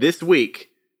 this week,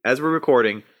 as we're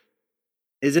recording,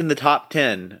 is in the top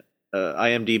 10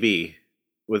 IMDb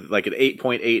with like an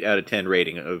 8.8 out of 10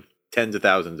 rating of tens of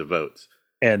thousands of votes.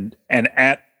 And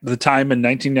at the time in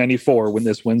 1994, when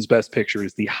this wins Best Picture,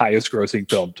 is the highest grossing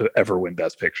film to ever win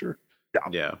Best Picture.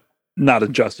 Yeah. Not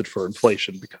adjusted for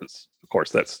inflation, because of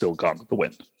course that's still gone with the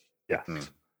wind. Yeah.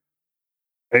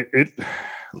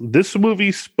 This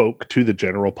movie spoke to the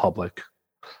general public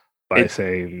by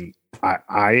saying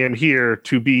I am here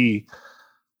for the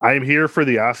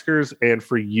Oscars and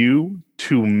for you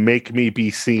to make me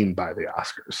be seen by the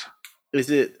Oscars. Is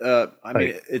it? I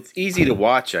mean, it's easy to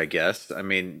watch, I guess. I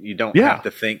mean, you don't have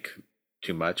to think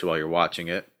too much while you're watching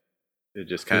it. It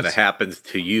just kind of happens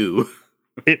to you.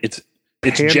 It's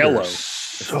Jello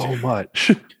so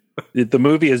much. The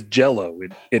movie is Jello.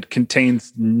 It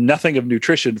contains nothing of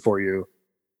nutrition for you,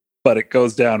 but it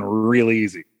goes down really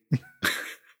easy.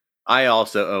 I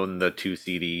also own the 2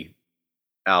 CD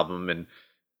album, and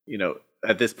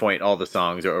at this point, all the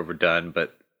songs are overdone.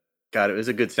 But God, it was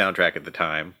a good soundtrack at the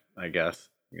time, I guess.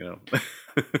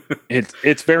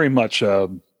 It's very much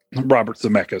Robert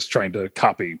Zemeckis trying to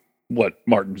copy what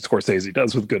Martin Scorsese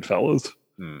does with Goodfellas.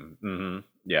 Mm-hmm.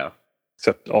 Yeah.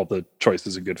 Except all the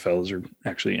choices in Goodfellas are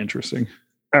actually interesting.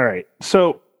 All right.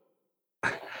 So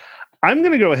I'm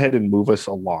going to go ahead and move us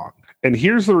along. And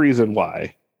here's the reason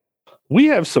why. We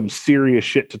have some serious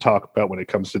shit to talk about when it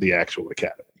comes to the actual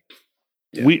Academy.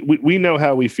 Yeah. We know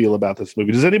how we feel about this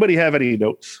movie. Does anybody have any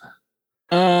notes?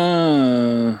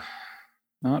 Not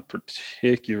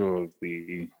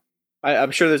particularly.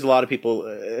 I'm sure there's a lot of people,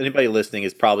 anybody listening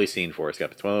has probably seen Forrest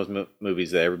Gump. It's one of those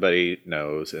movies that everybody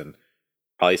knows, and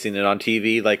probably seen it on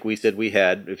TV like we said we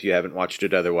had, if you haven't watched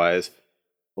it otherwise.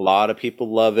 A lot of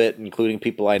people love it, including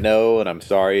people I know, and I'm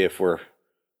sorry if we're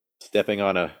stepping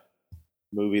on a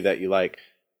movie that you like.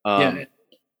 And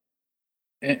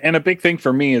a big thing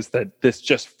for me is that this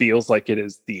just feels like it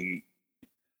is the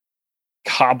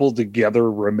cobbled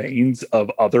together remains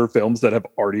of other films that have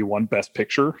already won Best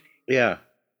Picture. Yeah.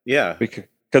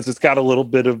 Because it's got a little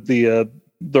bit of the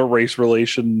race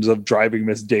relations of Driving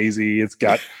Miss Daisy. It's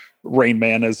got Rain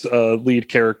Man as a lead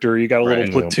character. You got a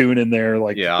little platoon in there.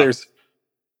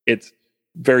 It's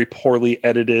very poorly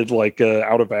edited, like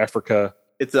Out of Africa.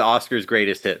 It's the Oscars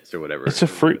greatest hits or whatever. It's a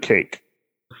fruitcake.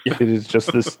 Yeah. It is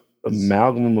just this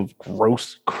amalgam of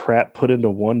gross crap put into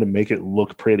one to make it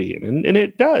look pretty. And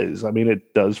it does. I mean,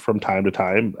 it does from time to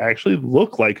time actually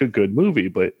look like a good movie,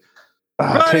 but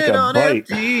take a bite.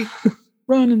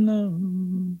 Running low.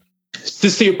 Is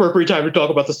this the appropriate time to talk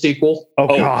about the sequel? Oh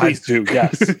God. Please do.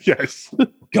 Yes. Yes.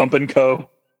 Gump and Co.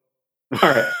 All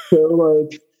right. So,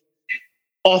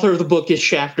 author of the book gets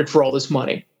shafted for all this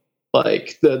money.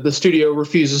 The studio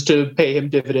refuses to pay him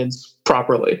dividends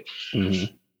properly.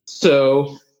 Mm-hmm.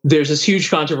 So there's this huge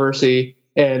controversy,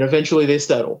 and eventually they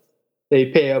settle. They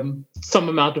pay him some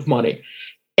amount of money,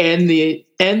 and the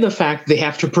fact they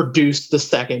have to produce the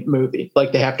second movie,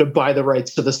 they have to buy the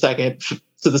rights to the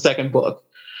second book.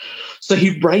 So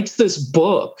he writes this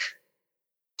book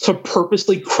to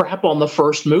purposely crap on the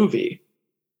first movie,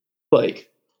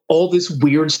 all this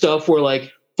weird stuff where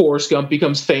Forrest Gump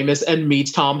becomes famous and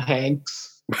meets Tom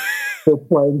Hanks for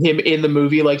playing him in the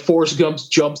movie. Forrest Gump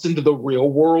jumps into the real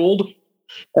world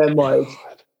and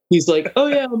he's like, oh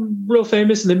yeah, I'm real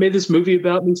famous, and they made this movie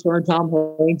about me starring Tom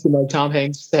Hanks, and Tom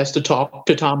Hanks has to talk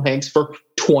to Tom Hanks for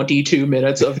 22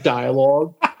 minutes of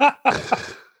dialogue.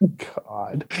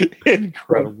 God,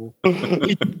 incredible.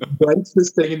 He writes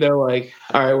this thing and they're like,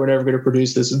 all right, we're never going to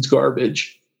produce this, it's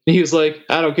garbage. And he was like,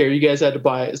 I don't care, you guys had to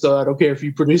buy it, so I don't care if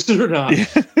you produce it or not.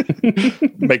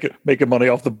 Making money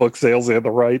off the book sales and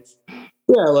the rights.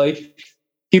 Yeah,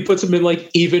 he puts them in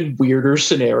even weirder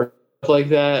scenarios like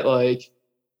that. I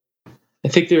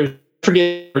think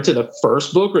forget if it's in the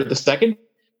first book or the second.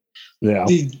 Yeah.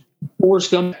 The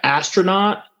Forrest Gump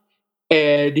astronaut,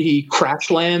 and he crash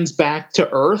lands back to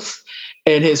Earth,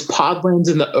 and his pod lands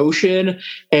in the ocean,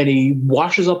 and he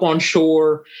washes up on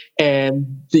shore,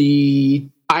 and the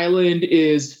island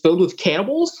is filled with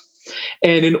cannibals.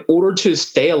 And in order to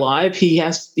stay alive,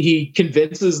 he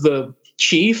convinces the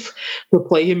chief to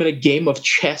play him in a game of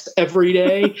chess every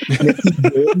day, and if he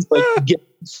wins, he gets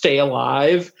to stay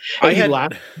alive. And he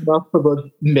lasts enough for the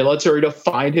military to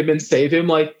find him and save him.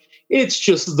 It's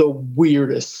just the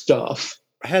weirdest stuff.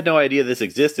 I had no idea this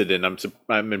existed, and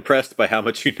I'm impressed by how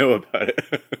much you know about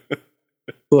it.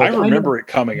 I remember it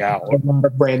coming out. A lot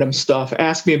of random stuff.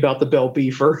 Ask me about the Bell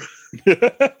Beefer.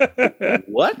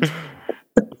 What?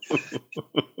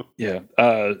 Yeah.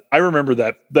 I remember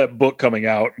that book coming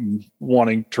out and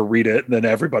wanting to read it, and then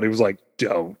everybody was like,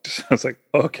 don't. I was like,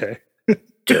 okay.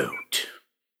 Don't.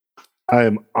 I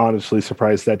am honestly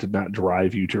surprised that did not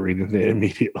drive you to reading it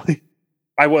immediately.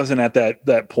 I wasn't at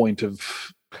that point of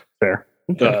fair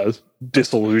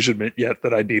disillusionment yet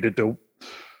that I needed to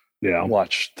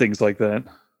watch things like that.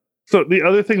 So the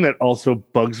other thing that also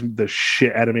bugs the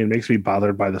shit out of me and makes me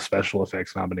bothered by the special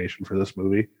effects nomination for this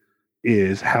movie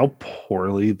is how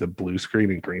poorly the blue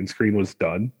screen and green screen was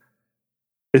done,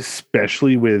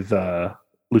 especially with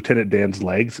Lieutenant Dan's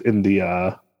legs in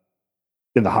the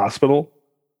hospital.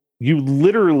 you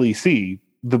literally see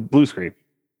the blue screen.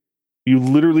 You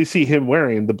literally see him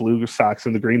wearing the blue socks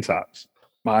and the green socks.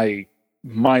 My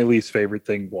least favorite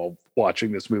thing while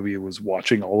watching this movie was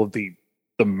watching all of the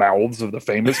mouths of the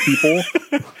famous people.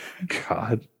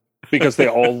 God. Because they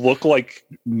all look like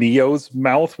Neo's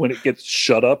mouth when it gets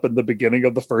shut up in the beginning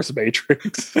of the first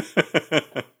Matrix.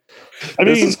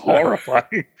 This is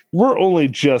horrifying. We're only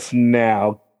just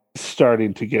now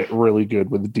starting to get really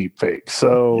good with deep fake.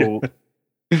 So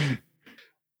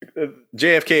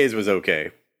JFK's was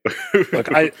okay.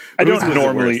 Look, I don't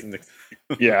normally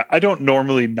I don't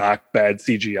normally knock bad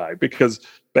CGI because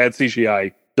bad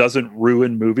CGI doesn't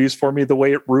ruin movies for me the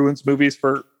way it ruins movies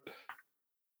for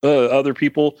other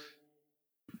people.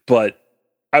 But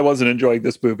I wasn't enjoying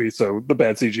this movie, so the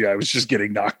bad CGI was just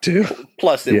getting knocked too.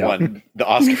 Plus, it won the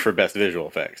Oscar for Best Visual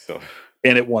Effects.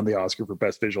 And it won the Oscar for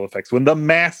Best Visual Effects when The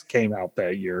Mask came out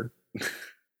that year.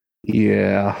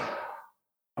 Yeah.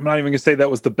 I'm not even going to say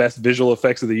that was the best visual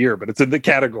effects of the year, but it's in the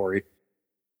category.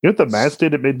 You know what The Mask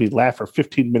did? It made me laugh for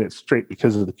 15 minutes straight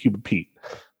because of the Cuban Pete.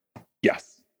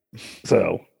 Yes.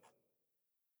 So,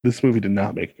 this movie did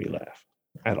not make me laugh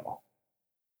at all.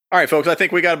 All right, folks, I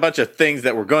think we got a bunch of things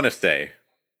that we're going to say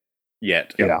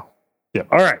yet. Yeah.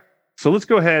 All right. So let's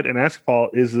go ahead and ask Paul,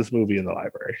 is this movie in the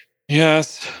library?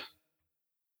 Yes.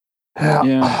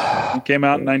 Yeah. It came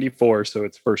out in 94, so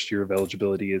its first year of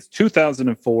eligibility is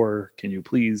 2004. Can you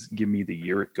please give me the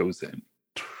year it goes in?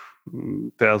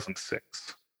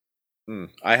 2006.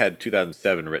 I had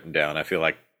 2007 written down. I feel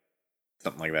like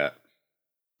something like that.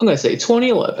 I'm going to say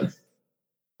 2011.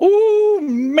 Oh,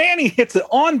 man, he hits it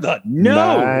on the nose.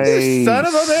 Nice. Son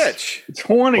of a bitch.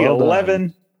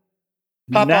 2011.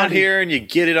 Pop on here and you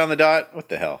get it on the dot. What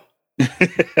the hell?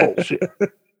 Bullshit.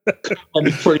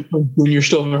 I'm pretty Junior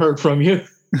still haven't heard from you.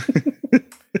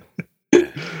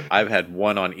 I've had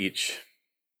one on each.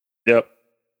 Yep.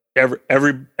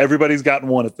 Everybody's gotten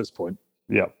one at this point.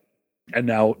 Yep. And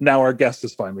now our guest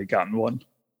has finally gotten one.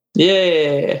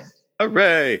 Yeah.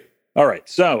 Hooray. All right.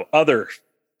 So other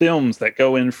films that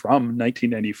go in from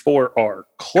 1994 are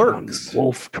Clerks.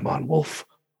 Come on, Wolf.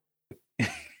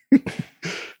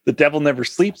 The Devil Never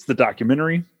Sleeps, the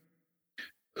documentary.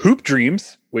 Hoop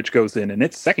Dreams, which goes in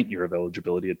its second year of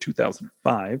eligibility at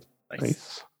 2005.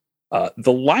 Nice.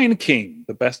 The Lion King,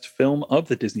 the best film of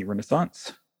the Disney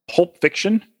Renaissance. Pulp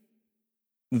Fiction.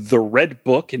 The Red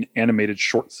Book, an animated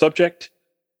short subject.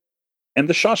 And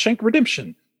The Shawshank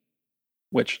Redemption,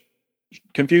 which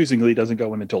confusingly doesn't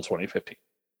go in until 2015.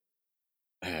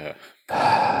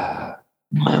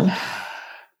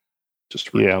 Just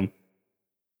yeah.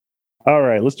 All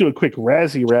right, let's do a quick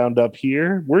Razzie roundup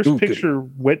here. Worst picture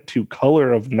went to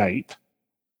Color of Night.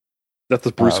 That's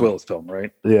the Bruce Willis film,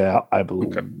 right? Yeah, I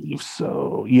believe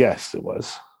so. Yes, it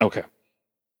was. Okay.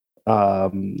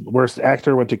 Worst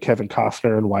actor went to Kevin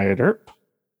Costner and Wyatt Earp.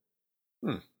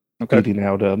 Okay. Beating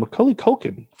out Macaulay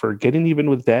Culkin for Getting Even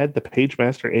with Dad, The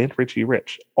Pagemaster, and Richie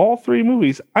Rich. All three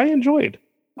movies I enjoyed.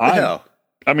 I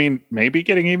mean, maybe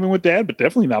Getting Even with Dad, but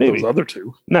definitely not those other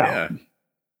two. No. Yeah.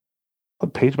 The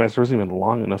Pagemaster wasn't even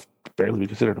long enough to barely be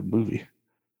considered a movie.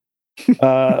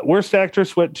 Worst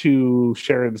actress went to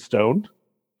Sharon Stone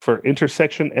for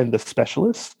Intersection and The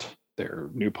Specialist. Their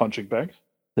new punching bag.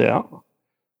 Yeah.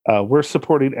 Worst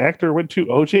supporting actor went to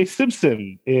O.J.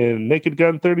 Simpson in Naked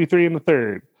Gun 33 and the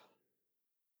Third.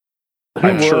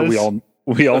 I'm sure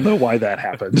we all know why that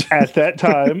happened. At that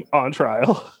time on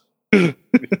trial.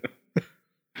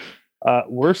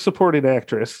 Worst supporting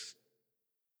actress.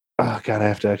 Oh, God, I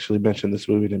have to actually mention this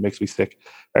movie and it makes me sick.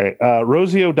 All right.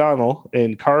 Rosie O'Donnell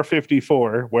in Car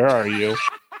 54. Where are you?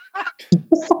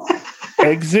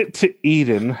 Exit to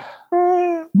Eden.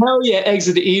 Hell yeah,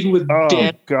 Exit to Eden with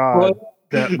Dan. God.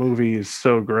 That movie is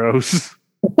so gross.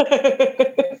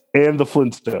 And the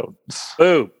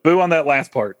Flintstones. Boo on that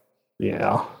last part.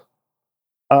 Yeah.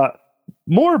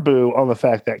 More boo on the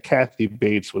fact that Kathy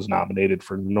Bates was nominated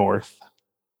for North.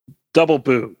 Double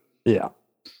boo. Yeah.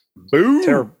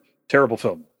 Boo. Terrible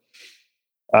film.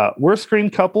 Worst screen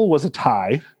couple was a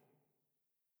tie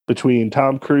between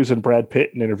Tom Cruise and Brad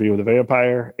Pitt in Interview with a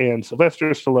Vampire and Sylvester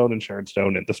Stallone and Sharon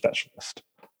Stone in The Specialist.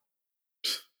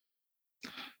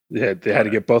 They had to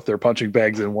get both their punching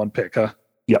bags in one pick, huh?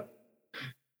 Yep.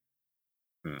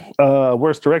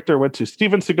 Worst director went to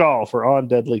Steven Seagal for On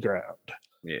Deadly Ground.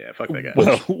 Yeah, fuck that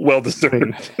guy. Well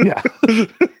deserved. Yeah.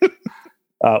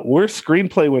 Worst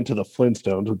screenplay went to The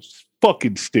Flintstones, which is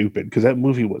fucking stupid because that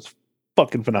movie was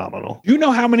fucking phenomenal. You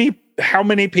know how many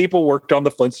people worked on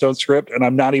the Flintstone script, and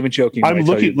I'm not even joking. I'm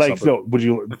looking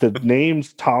the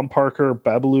names: Tom Parker,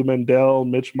 Babaloo Mandel,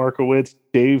 Mitch Markowitz,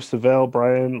 Dave Savell,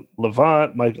 Brian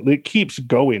Levant, Mike. It keeps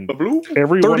going. Babaloo?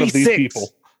 Every 36. one of these people.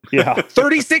 Yeah.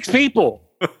 36 people.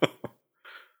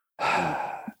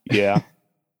 Yeah.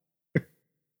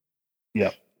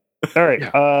 Yep. All right.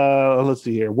 Let's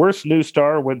see here. Worst new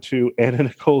star went to Anna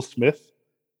Nicole Smith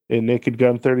in Naked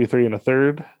Gun 33 and a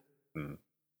third.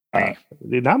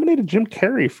 They nominated Jim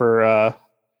Carrey for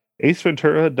Ace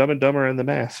Ventura, Dumb and Dumber, and The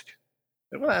Mask.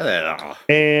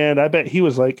 And I bet he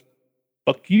was like,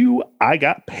 fuck you, I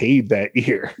got paid that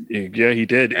year. Yeah, he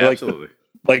did. Absolutely.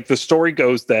 Like the story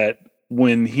goes that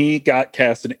when he got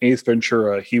cast in Ace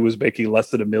Ventura, he was making less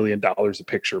than $1 million a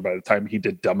picture. By the time he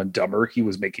did Dumb and Dumber, he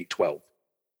was making 12.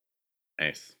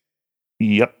 Nice.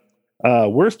 Yep.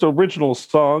 Worst original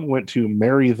song went to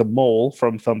Mary the Mole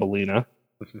from Thumbelina,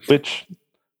 which,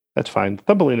 that's fine.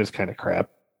 Thumbelina's kind of crap.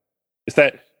 Is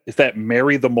that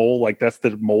Mary the Mole, like that's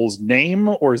the mole's name,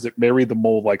 or is it Mary the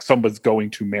Mole, like someone's going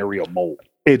to marry a mole?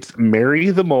 It's Mary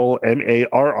the Mole, Marry.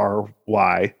 Oh,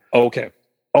 okay.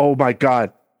 Oh my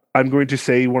God. I'm going to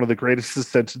say one of the greatest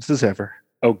sentences ever.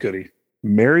 Oh, goody.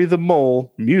 Mary the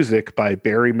Mole, music by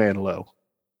Barry Manilow.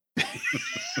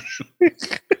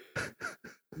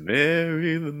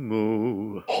 Mary the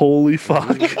Mole. Holy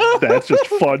fuck. That's just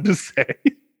fun to say.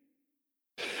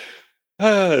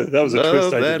 That was a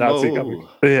twist I did not see coming.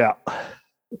 Yeah.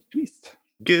 Twist.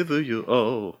 Give her your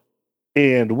all.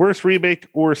 And worst remake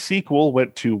or sequel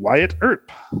went to Wyatt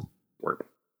Earp.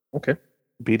 Okay.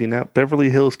 Beating out Beverly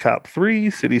Hills Cop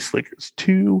 3, City Slickers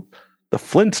 2, The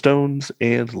Flintstones,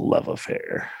 and Love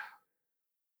Affair.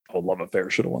 Oh, Love Affair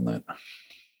should have won that.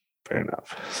 Fair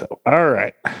enough. So, all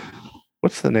right.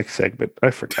 What's the next segment? I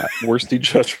forgot. Worsty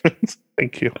Judgments.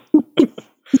 Thank you.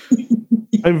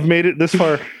 I've made it this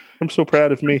far. I'm so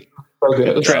proud of me.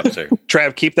 Okay.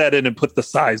 Trav, keep that in and put the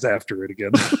size after it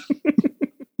again.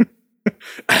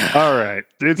 All right.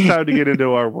 It's time to get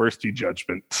into our worsty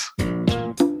judgments.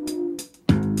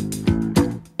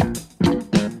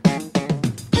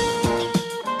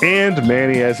 And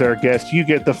Manny, as our guest, you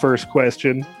get the first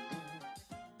question.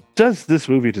 Does this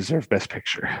movie deserve Best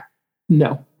Picture?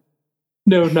 No,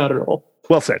 not at all.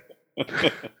 Well said.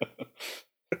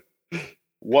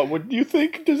 What would you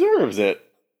think deserves it?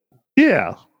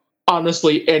 Yeah.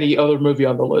 Honestly, any other movie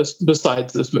on the list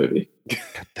besides this movie.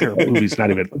 There are movies not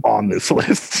even on this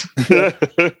list.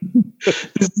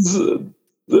 This is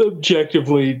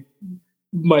objectively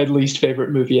my least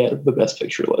favorite movie out of the Best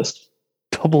Picture list.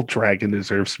 Double Dragon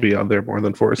deserves to be on there more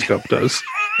than Forrest Gump does.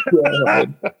 Yeah,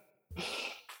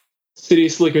 City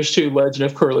Slickers 2, Legend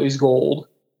of Curly's Gold.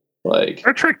 Like,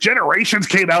 Star Trek Generations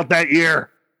came out that year.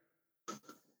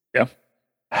 Yeah.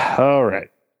 All right.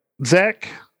 Zach,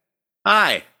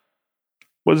 Hi.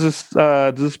 does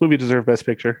this movie deserve Best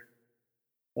Picture?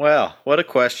 Well, what a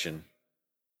question.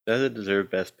 Does it deserve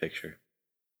Best Picture?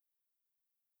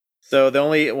 So the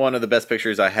only one of the Best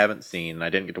Pictures I haven't seen, I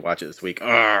didn't get to watch it this week.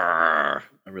 I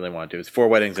really wanted to. It's Four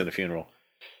Weddings and a Funeral.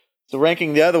 So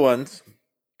ranking the other ones,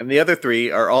 and the other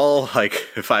three are all like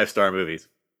 5-star movies.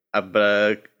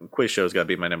 But Quiz Show's got to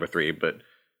be my number 3, but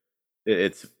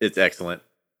it's excellent.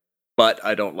 But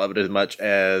I don't love it as much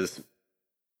as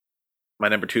my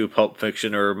number 2, Pulp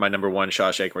Fiction, or my number 1,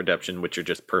 Shawshank Redemption, which are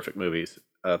just perfect movies.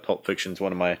 Pulp Fiction's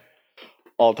one of my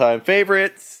all-time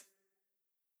favorites.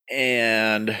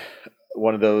 And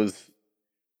one of those,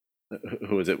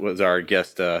 who was it? Was our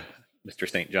guest, Mr.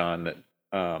 St. John, that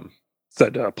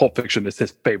said Pulp Fiction is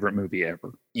his favorite movie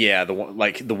ever. Yeah, the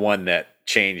one that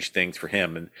changed things for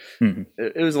him, and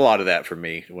it was a lot of that for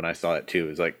me when I saw it too. It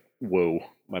was like, whoa,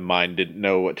 my mind didn't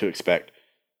know what to expect.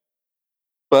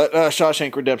 But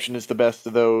Shawshank Redemption is the best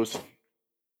of those,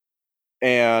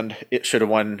 and it should have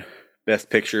won Best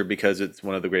Picture because it's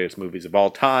one of the greatest movies of all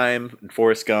time. And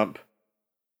Forrest Gump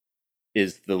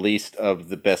is the least of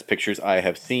the Best Pictures I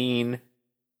have seen.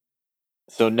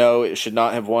 So no, it should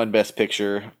not have won Best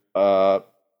Picture.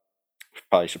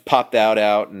 Probably should pop that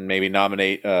out and maybe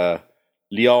nominate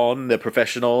Leon the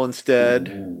Professional instead.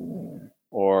 Ooh.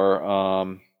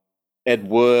 Or Ed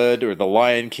Wood or The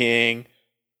Lion King.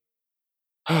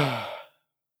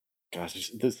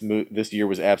 Gosh, this year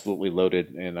was absolutely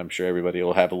loaded, and I'm sure everybody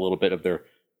will have a little bit of their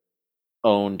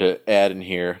own to add in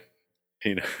here.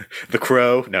 You know, The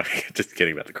Crow. No, just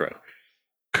kidding about The Crow.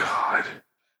 God.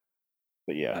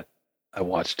 But yeah. I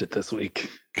watched it this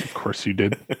week. Of course you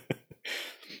did.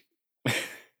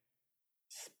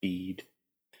 Speed.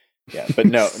 Yeah, but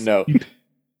no.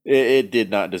 It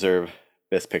did not deserve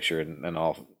Best Picture, and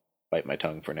I'll bite my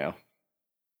tongue for now.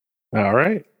 All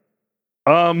right.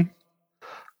 I'm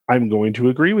going to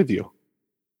agree with you.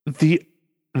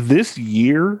 This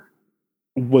year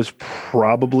was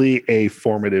probably a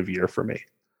formative year for me.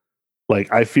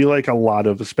 Like, I feel like a lot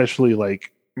of, especially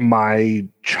like my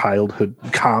childhood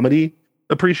comedy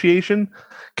appreciation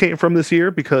came from this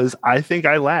year, because I think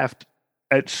I laughed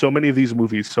at so many of these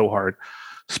movies so hard.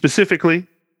 Specifically,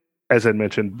 as I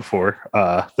mentioned before,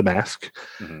 The Mask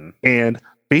and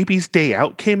Baby's Day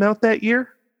Out came out that year.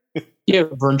 Yeah,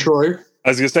 Vern Troyer. I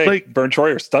was gonna say Vern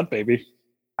Troyer, Stunt Baby.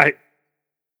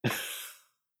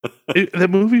 The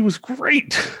movie was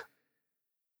great,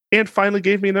 and finally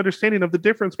gave me an understanding of the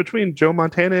difference between Joe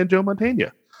Montana and Joe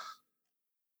Montana.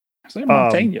 Say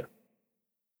Montana.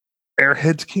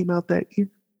 Airheads came out that year.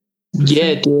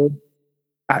 Yeah, dude.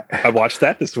 I watched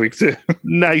that this week too.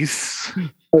 Nice.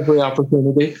 Every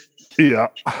opportunity. Yeah.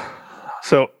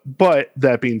 So, but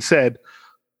that being said,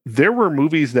 there were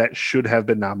movies that should have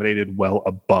been nominated well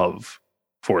above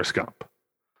Forrest Gump.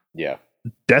 Yeah.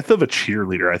 Death of a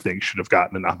Cheerleader, I think, should have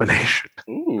gotten a nomination.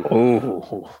 Ooh.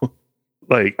 Oh,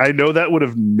 Like, I know that would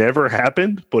have never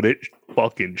happened, but it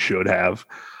fucking should have.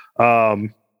 God,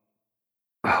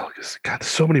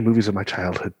 so many movies in my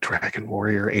childhood. Dragon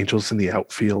Warrior, Angels in the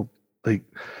Outfield. Like,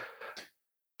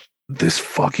 this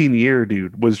fucking year,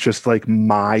 dude, was just like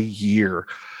my year.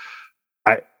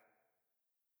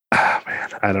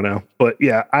 I don't know. But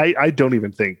yeah, I don't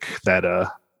even think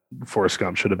that Forrest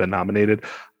Gump should have been nominated.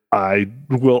 I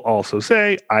will also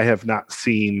say I have not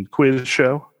seen Quiz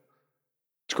Show.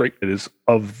 It's great. It is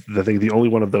the only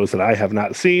one of those that I have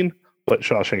not seen. But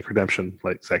Shawshank Redemption,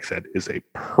 like Zach said, is a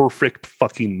perfect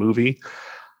fucking movie.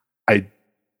 I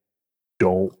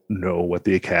don't know what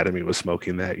the Academy was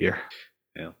smoking that year.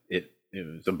 Yeah, it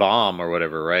was a bomb or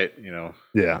whatever, right? You know.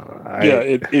 Yeah,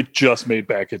 it just made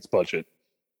back its budget.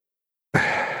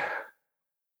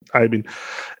 I mean,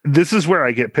 this is where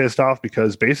I get pissed off,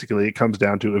 because basically it comes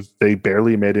down to, if they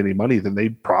barely made any money, then they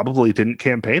probably didn't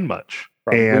campaign much.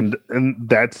 Probably. And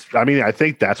that's, I mean, I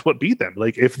think that's what beat them.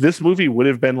 Like, if this movie would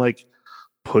have been like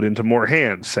put into more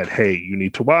hands, said, hey, you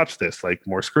need to watch this, like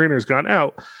more screeners gone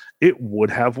out, it would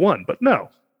have won. But no,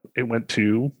 it went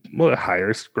to a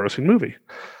higher grossing movie,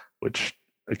 which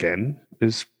again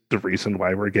is the reason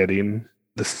why we're getting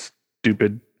this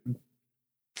stupid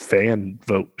fan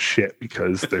vote shit,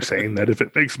 because they're saying that if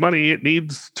it makes money, it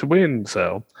needs to win.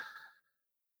 So,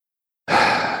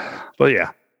 but yeah,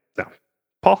 no.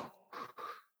 Paul,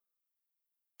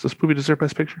 does this movie deserve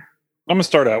Best Picture? I'm gonna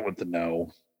start out with the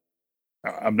no.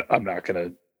 I'm not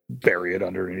gonna bury it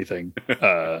under anything,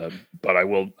 but I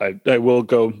will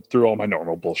go through all my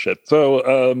normal bullshit.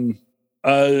 So,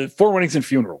 Four Weddings and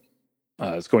Funeral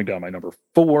is going down my number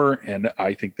 4, and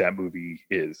I think that movie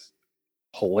is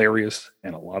hilarious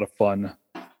and a lot of fun.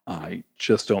 I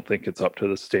just don't think it's up to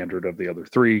the standard of the other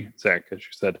 3. Zach, as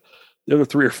you said, the other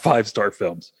 3 are 5-star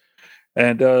films,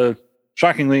 and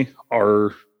shockingly,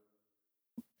 our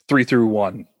 3 through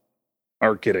 1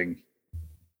 are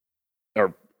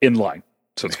in line.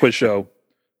 So it's Quiz Show,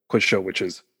 which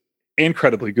is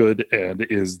incredibly good and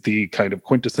is the kind of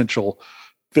quintessential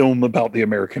film about the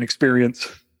American experience.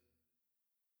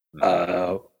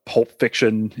 Pulp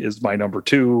Fiction is my number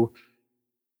 2.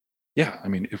 Yeah, I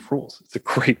mean, it rules. It's a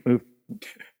great movie.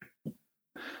 I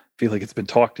feel like it's been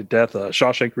talked to death.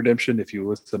 Shawshank Redemption, if you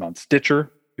listen on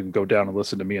Stitcher, you can go down and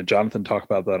listen to me and Jonathan talk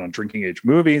about that on Drinking Age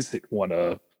Movies. It won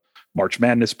a March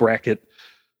Madness bracket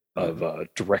of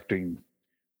director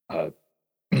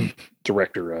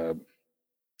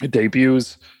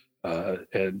debuts.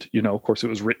 And, of course, it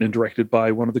was written and directed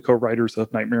by one of the co-writers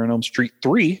of Nightmare on Elm Street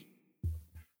 3,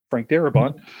 Frank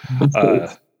Darabont,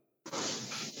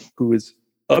 who is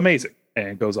amazing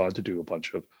and goes on to do a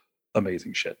bunch of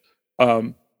amazing shit.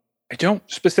 I don't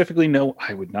specifically know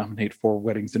I would nominate Four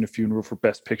Weddings and a Funeral for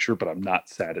Best Picture, but I'm not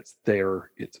sad it's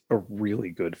there. It's a really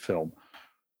good film.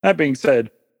 That being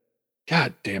said,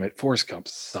 God damn it, Forrest Gump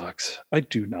sucks. I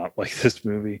do not like this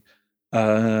movie.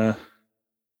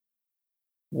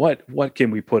 What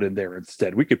can we put in there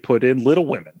instead? We could put in Little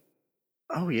Women.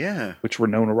 Oh yeah, which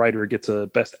Winona Ryder gets a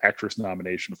Best Actress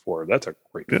nomination for. That's a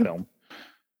great film.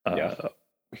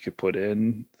 We could put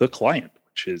in The Client,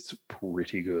 which is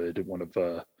pretty good. One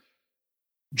of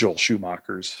Joel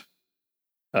Schumacher's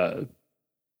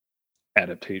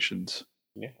adaptations.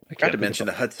 Yeah, I got to mention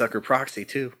the Hudsucker Proxy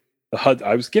too.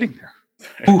 I was getting there.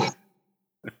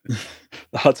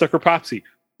 The Hudsucker Proxy,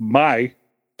 my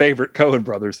favorite Coen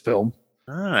Brothers film.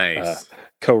 Nice.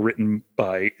 Co-written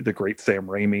by the great Sam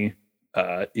Raimi.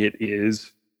 It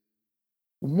is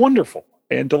wonderful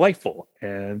and delightful,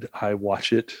 and I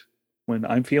watch it when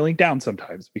I'm feeling down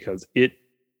sometimes because it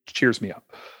cheers me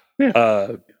up.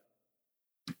 Yeah.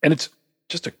 And it's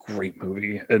just a great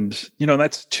movie, and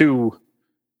that's two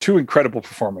incredible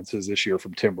performances this year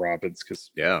from Tim Robbins,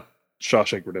 because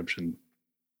Shawshank Redemption,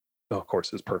 of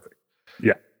course, is perfect.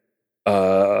 Yeah.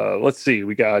 Let's see.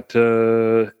 We got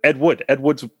Ed Wood. Ed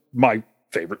Wood's my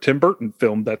favorite Tim Burton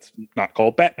film that's not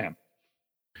called Batman.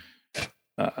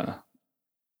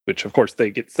 Which, of course,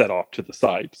 they get set off to the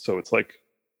side. So it's like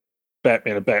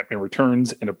Batman and Batman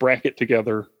Returns in a bracket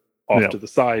together, off to the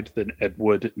side, then Ed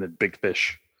Wood, and then Big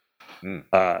Fish.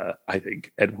 I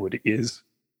think Ed Wood is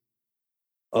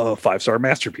a 5-star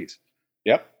masterpiece.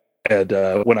 Yep. And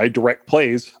when I direct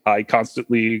plays, I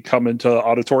constantly come into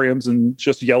auditoriums and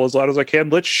just yell as loud as I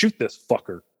can, let's shoot this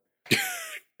fucker.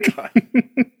 God.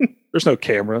 There's no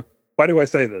camera. Why do I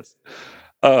say this?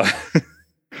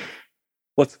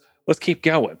 Let's keep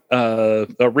going.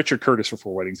 Richard Curtis for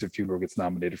Four Weddings and Funeral gets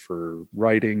nominated for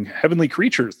writing. Heavenly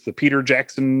Creatures, the Peter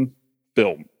Jackson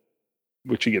film,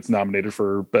 which he gets nominated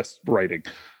for best writing,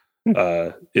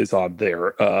 is on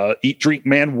there. Eat, Drink,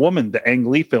 Man, Woman, the Ang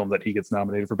Lee film that he gets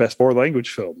nominated for best foreign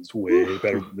language film, is way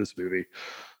better than this movie.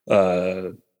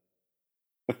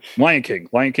 Lion King.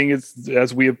 Lion King is,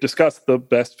 as we have discussed, the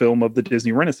best film of the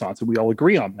Disney Renaissance, and we all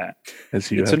agree on that. As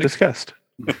you have discussed.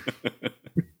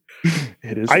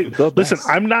 It is. Listen,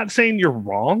 I'm not saying you're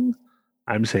wrong.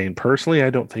 I'm saying personally, I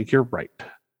don't think you're right.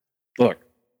 Look,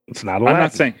 it's not.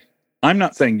 I'm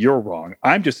not saying you're wrong.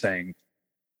 I'm just saying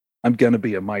I'm gonna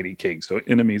be a mighty king. So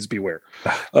enemies beware.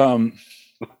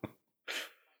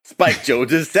 Spike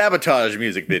Jonze's Sabotage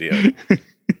music video.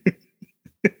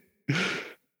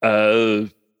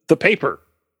 The Paper.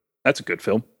 That's a good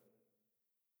film.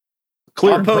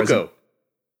 Clear and Present.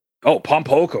 Oh,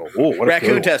 Pompoko. Oh, what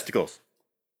Raccoon testicles.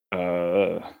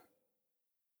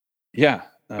 Yeah.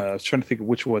 I was trying to think of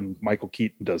which one Michael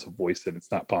Keaton does a voice in.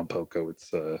 It's not Pompoko.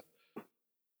 It's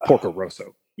Porco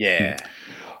Rosso. Yeah.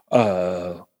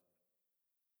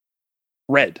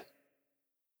 Red.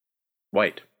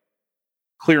 White.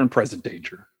 Clear and Present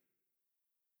Danger.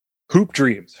 Hoop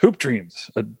Dreams.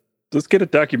 Let's get a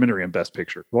documentary on Best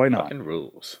Picture. Why not? Fucking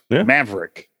rules. Yeah.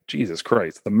 Maverick. Jesus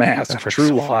Christ. The Mask. Maverick's True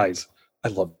so Lies. I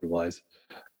love True Lies.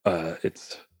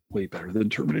 It's way better than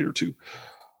Terminator 2.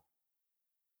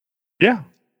 Yeah.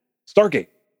 Stargate.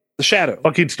 The Shadow.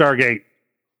 Fucking Stargate.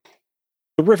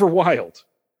 The River Wild.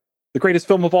 The greatest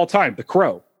film of all time. The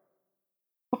Crow.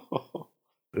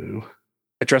 Ooh.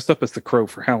 I dressed up as the Crow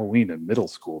for Halloween in middle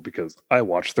school because I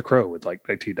watched The Crow in like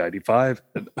 1995,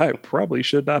 and I probably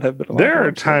should not have been allowed. There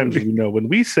are times, when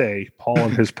we say Paul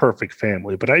and his perfect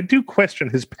family, but I do question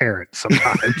his parents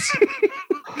sometimes.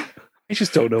 I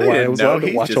just don't know why I was allowed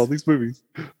to watch all these movies.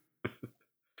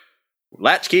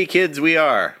 Latchkey kids we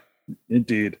are.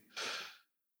 Indeed.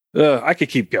 I could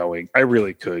keep going. I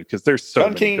really could, because there's so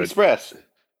Gun many King good... Express.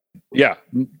 Yeah.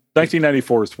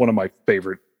 1994 is one of my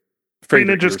favorite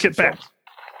Ninjas Get Back.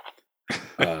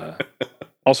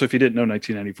 Also, if you didn't know,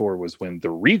 1994 was when the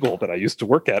Regal that I used to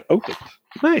work at opened.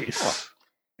 Nice.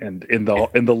 And in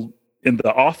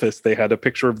the office, they had a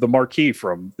picture of the marquee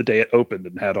from the day it opened,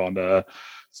 and had on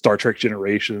Star Trek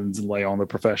Generations and Lay on the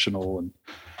Professional,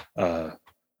 and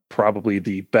probably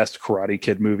the best Karate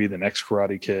Kid movie, The Next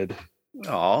Karate Kid.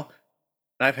 Aw.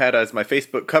 I've had as my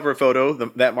Facebook cover photo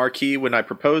that marquee when I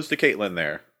proposed to Caitlin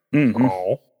there. Mm-hmm.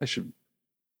 Oh, I should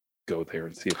go there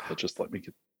and see if they'll just let me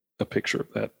get a picture of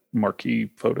that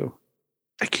marquee photo.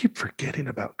 I keep forgetting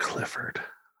about Clifford.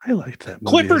 I liked that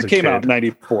movie. Clifford came out in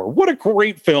 94. What a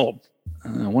great film.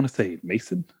 I want to say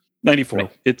Mason. 94. No.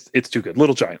 It's too good.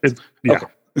 Little Giants. Okay.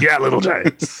 Yeah, Little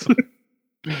Giants.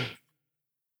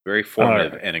 Very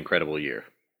formative and incredible year.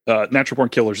 Natural Born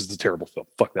Killers is a terrible film.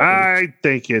 Fuck that movie. I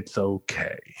think it's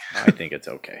okay. I think it's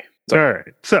okay. All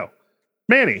right. So,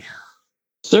 Manny.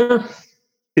 Sir?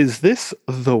 Is this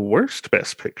the worst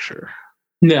Best Picture?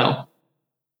 No.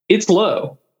 It's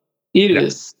low. It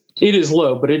is. It is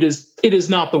low, but it is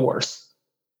not the worst.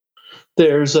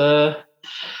 There's there's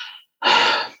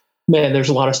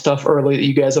a lot of stuff early that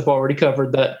you guys have already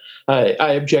covered that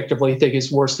I objectively think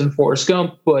is worse than Forrest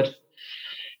Gump, but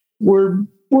we're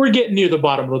getting near the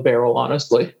bottom of the barrel,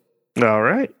 honestly. All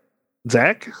right.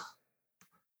 Zach?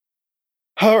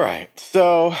 All right.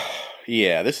 So,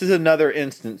 yeah, this is another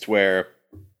instance where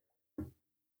I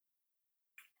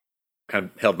kind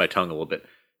of held my tongue a little bit.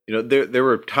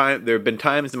 There have been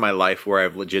times in my life where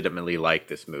I've legitimately liked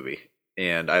this movie,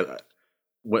 and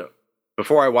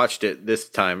before I watched it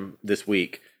this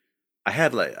week,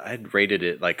 I'd rated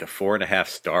it like a 4.5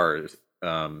 stars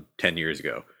 10 years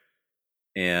ago,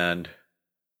 and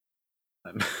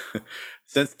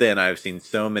since then I've seen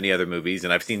so many other movies,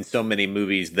 and I've seen so many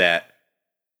movies that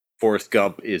Forrest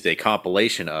Gump is a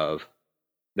compilation of,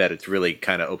 that it's really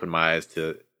kind of opened my eyes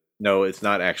to. No, it's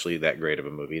not actually that great of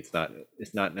a movie. It's not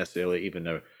necessarily even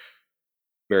a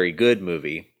very good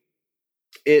movie.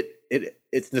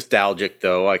 It's nostalgic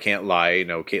though. I can't lie.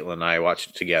 Caitlin and I watched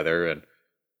it together, and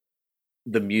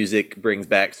the music brings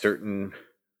back certain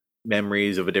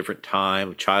memories of a different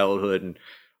time, childhood, and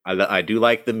I do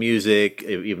like the music,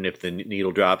 even if the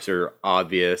needle drops are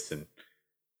obvious, and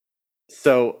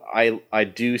so I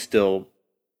do still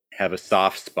have a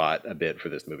soft spot a bit for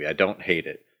this movie. I don't hate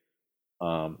it.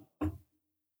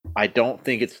 I don't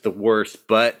think it's the worst,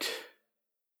 but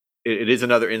it is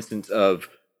another instance of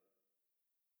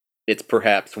it's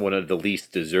perhaps one of the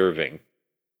least deserving.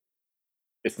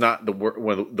 It's not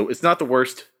it's not the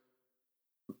worst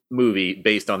movie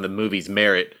based on the movie's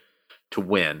merit to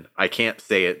win. I can't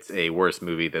say it's a worse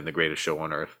movie than The Greatest Show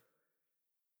on Earth.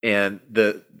 And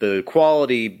the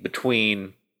quality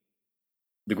between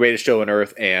The Greatest Show on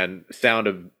Earth and Sound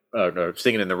of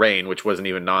Singing in the Rain, which wasn't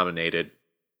even nominated,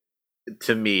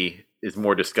 to me is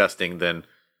more disgusting than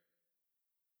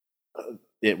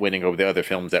it winning over the other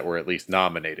films that were at least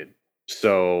nominated.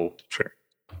 So, sure.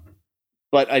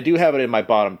 But I do have it in my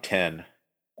bottom 10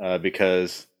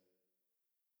 because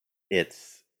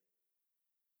it's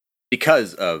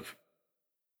because of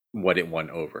what it won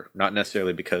over, not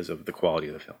necessarily because of the quality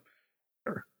of the film.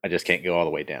 Sure. I just can't go all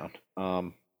the way down.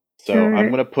 So I'm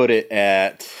going to put it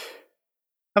at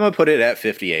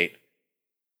 58.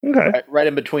 Okay. Right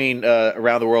in between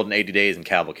Around the World in 80 Days and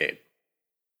Cavalcade.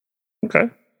 Okay.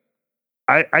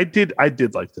 I did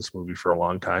like this movie for a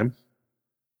long time,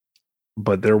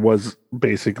 but there was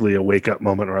basically a wake up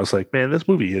moment where I was like, man, this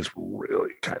movie is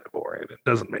really kind of boring. It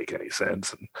doesn't make any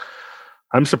sense. And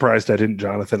I'm surprised I didn't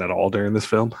Jonathan at all during this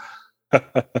film.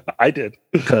 I did,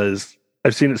 because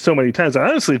I've seen it so many times. I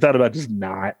honestly thought about just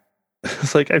not.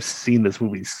 It's like I've seen this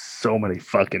movie so many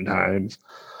fucking times,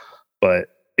 but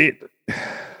it's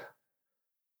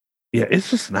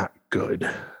just not good.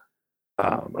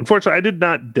 Unfortunately, I did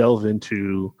not delve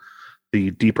into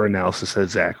the deeper analysis that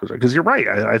Zach was, because you're right.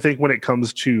 I think when it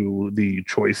comes to the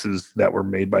choices that were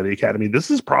made by the Academy,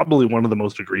 this is probably one of the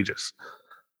most egregious.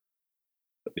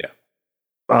 Yeah.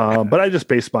 But I just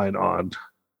base mine on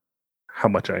how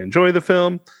much I enjoy the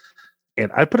film,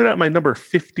 and I put it at my number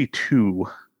 52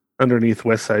 underneath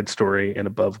West Side Story and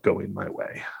above Going My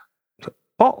Way. So,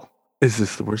 Paul, is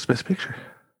this the worst Best Picture?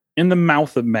 In the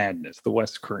Mouth of Madness,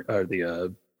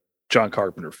 the John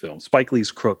Carpenter film, Spike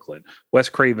Lee's Crooklyn, Wes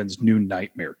Craven's New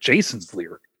Nightmare, Jason's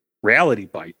Lyric, Reality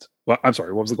Bites. Well, I'm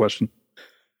sorry, what was the question?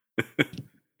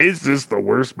 Is this the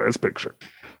worst Best Picture?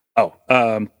 Oh,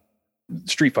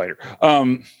 Street Fighter.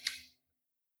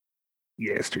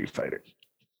 Yeah, Street Fighter.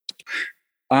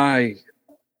 I'm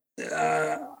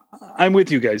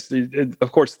with you guys.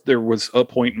 Of course, there was a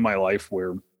point in my life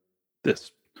where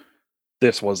this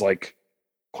was like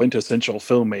quintessential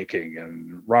filmmaking,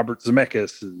 and Robert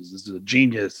Zemeckis is a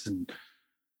genius, and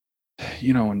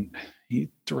and he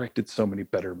directed so many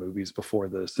better movies before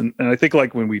this. And I think,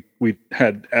 like, when we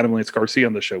had Adam Lance Garcia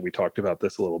on the show, we talked about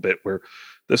this a little bit, where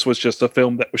this was just a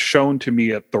film that was shown to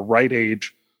me at the right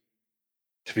age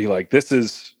to be like, this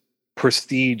is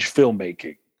prestige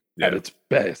filmmaking at its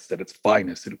best, at its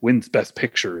finest. It wins Best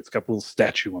Picture. It's got a little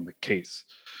statue on the case.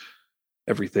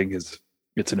 Everything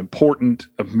it's an important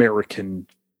American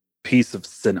piece of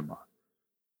cinema.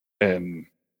 And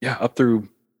yeah, up through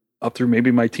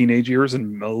maybe my teenage years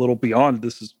and a little beyond,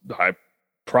 I'm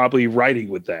probably writing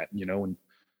with that, and you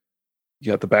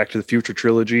got the Back to the Future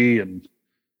trilogy and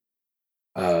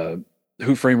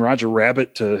Who Framed Roger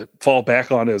Rabbit to fall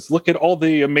back on as, look at all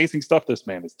the amazing stuff this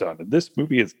man has done. And this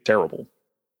movie is terrible.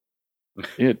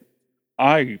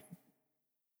 I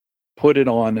put it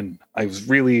on, and I was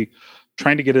really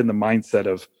trying to get in the mindset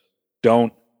of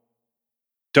don't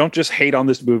just hate on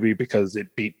this movie because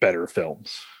it beat better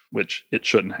films, which it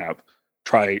shouldn't have.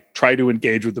 Try to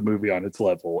engage with the movie on its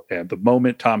level. And the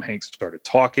moment Tom Hanks started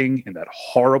talking in that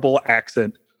horrible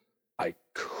accent, I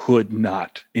could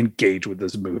not engage with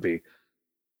this movie.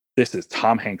 This is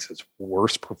Tom Hanks's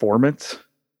worst performance,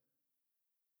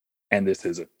 and this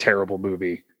is a terrible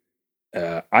movie.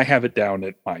 I have it down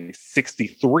at my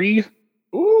 63.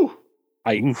 Ooh,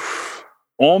 I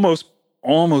almost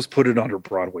put it under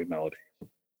Broadway Melody.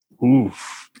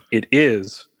 Oof. It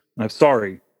is. I'm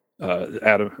sorry,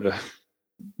 Adam,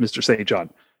 Mr. St.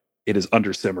 John. It is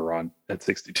under Cimarron at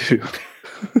 62.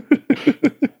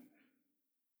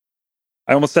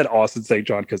 I almost said Austin St.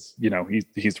 John because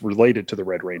he's related to the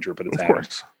Red Ranger, but it's of Adam.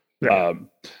 Course.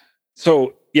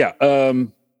 Yeah.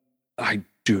 I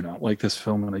do not like this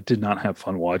film, and I did not have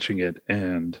fun watching it.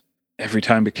 And every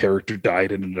time a character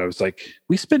died in it, I was like,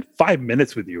 we spent 5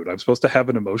 minutes with you, and I'm supposed to have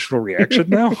an emotional reaction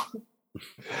now?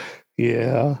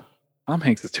 Yeah. Tom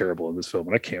Hanks is terrible in this film,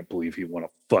 and I can't believe he won a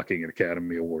fucking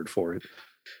Academy Award for it.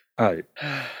 I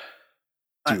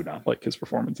do not like his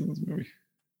performance in this movie.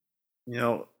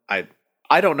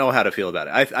 I don't know how to feel about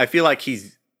it. I feel like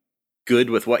he's good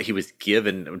with what he was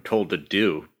given and told to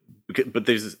do. But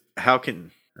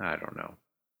I don't know.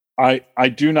 I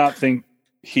do not think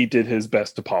he did his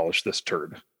best to polish this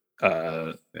turd.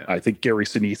 I think Gary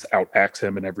Sinise outacts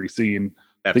him in every scene.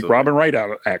 Absolutely. I think Robin Wright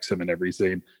outacts him in every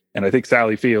scene. And I think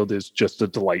Sally Field is just a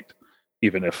delight,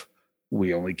 even if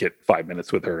we only get 5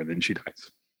 minutes with her and then she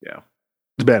dies. Yeah.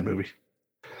 It's a bad movie.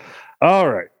 All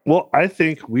right. Well, I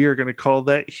think we are going to call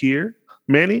that here.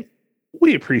 Manny,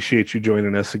 we appreciate you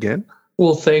joining us again.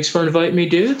 Well, thanks for inviting me,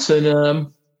 dudes.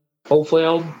 And hopefully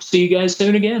I'll see you guys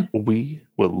soon again. We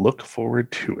will look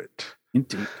forward to it.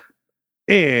 Indeed.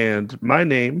 And my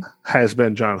name has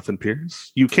been Jonathan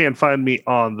Pierce. You can find me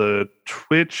on the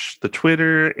Twitch, the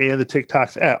Twitter, and the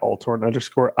TikToks at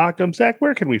Altorn_Occam. Zach,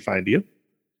 where can we find you?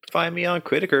 Find me on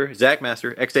Critiker,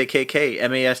 Zachmaster,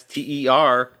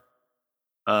 XAKKMASTER,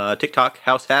 TikTok,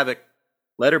 House Havoc,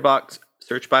 Letterbox,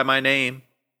 search by my name,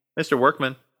 Mr.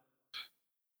 Workman.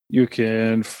 You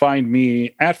can find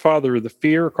me at Father of the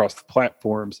Fear across the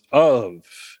platforms of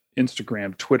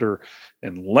Instagram, Twitter,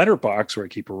 and Letterboxd, where I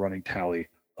keep a running tally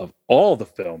of all the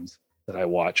films that I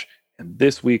watch. And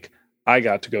this week, I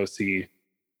got to go see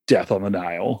Death on the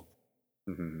Nile,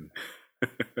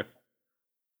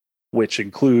 which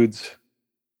includes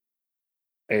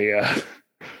an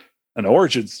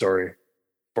origin story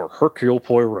for Hercule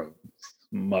Poirot's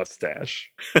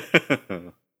mustache.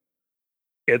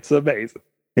 It's amazing.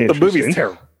 The movie's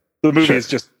terrible. The movie is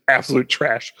just absolute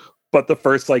trash. But the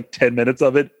first 10 minutes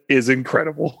of it is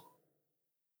incredible.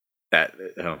 It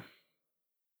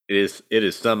is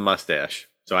some mustache.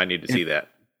 So I need to see that.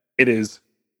 It is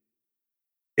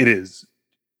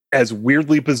as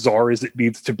weirdly bizarre as it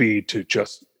needs to be to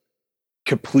just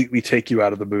completely take you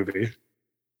out of the movie.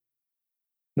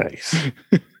 Nice.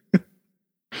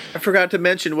 I forgot to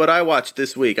mention what I watched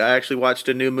this week. I actually watched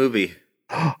a new movie.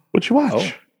 What'd you watch?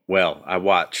 Oh, well, I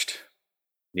watched.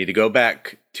 Need to go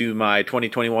back to my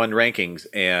 2021 rankings,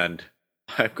 and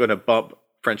I'm going to bump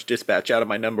French Dispatch out of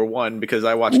my number one because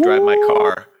I watched Drive My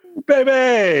Car.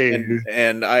 Baby!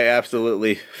 And I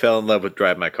absolutely fell in love with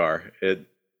Drive My Car.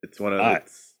 It's one of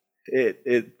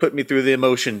it put me through the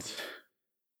emotions.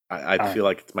 I feel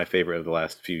like it's my favorite of the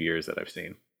last few years that I've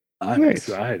seen. I'm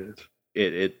excited.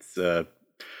 It's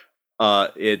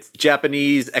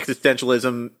Japanese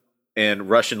existentialism and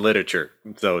Russian literature.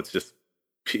 So it's just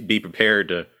be prepared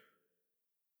to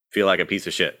feel like a piece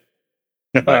of shit.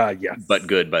 Yes. But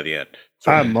good by the end.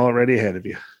 So, I'm already ahead of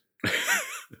you.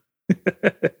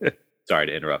 Sorry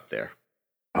to interrupt there.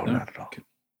 Oh, not at all.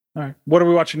 All right. What are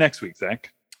we watching next week,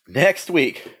 Zach? Next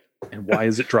week. And why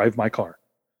is it Drive My Car?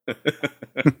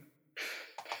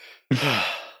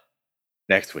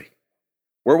 Next week.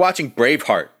 We're watching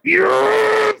Braveheart.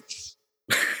 Yes!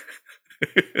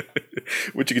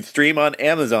 Which you can stream on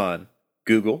Amazon,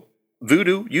 Google,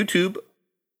 Vudu, YouTube,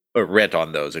 or rent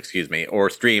on those, or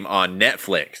stream on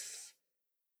Netflix.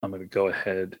 I'm going to go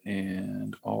ahead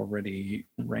and already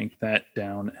rank that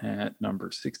down at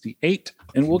number 68,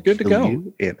 and we're good to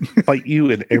go. And fight you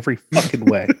in every fucking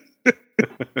way.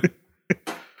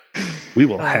 We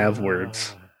will have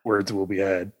words. Words will be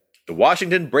had. The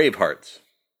Washington Bravehearts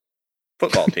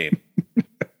football team.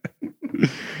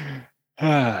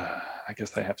 I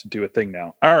guess I have to do a thing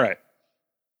now. All right.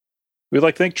 We'd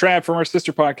like to thank Trad from our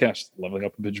sister podcast, Leveling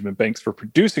Up and Benjamin Banks, for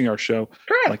producing our show.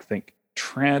 I'd like to thank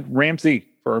Trad Ramsey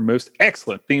for our most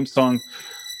excellent theme song.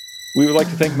 We would like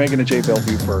to thank Megan and Jay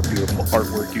Bellevue for our beautiful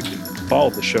artwork. You can follow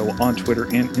the show on Twitter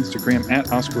and Instagram at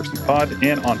OscarCPod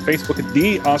and on Facebook at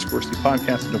The Oscar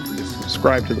Podcast. And don't forget to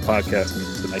subscribe to the podcast and leave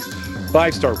us a nice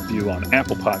 5-star review on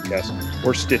Apple Podcasts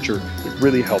or Stitcher. It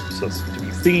really helps us to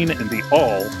be seen in the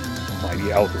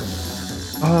almighty algorithm.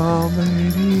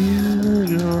 Almighty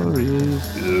algorithm.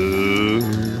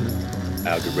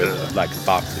 Algorithm like a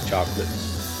box of chocolates.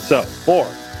 So, for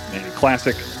Manny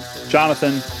Classic,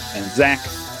 Jonathan, and Zach,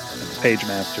 and the Page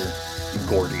Master, and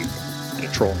Gordy, and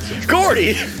a Troll and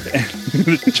Gordy! And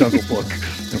the Jungle Book,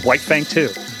 and White Fang 2,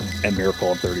 and Miracle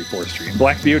on 34th Street, and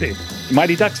Black Beauty, and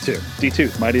Mighty Ducks 2,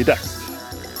 D2, Mighty Ducks.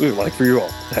 We would like for you all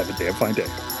to have a damn fine day.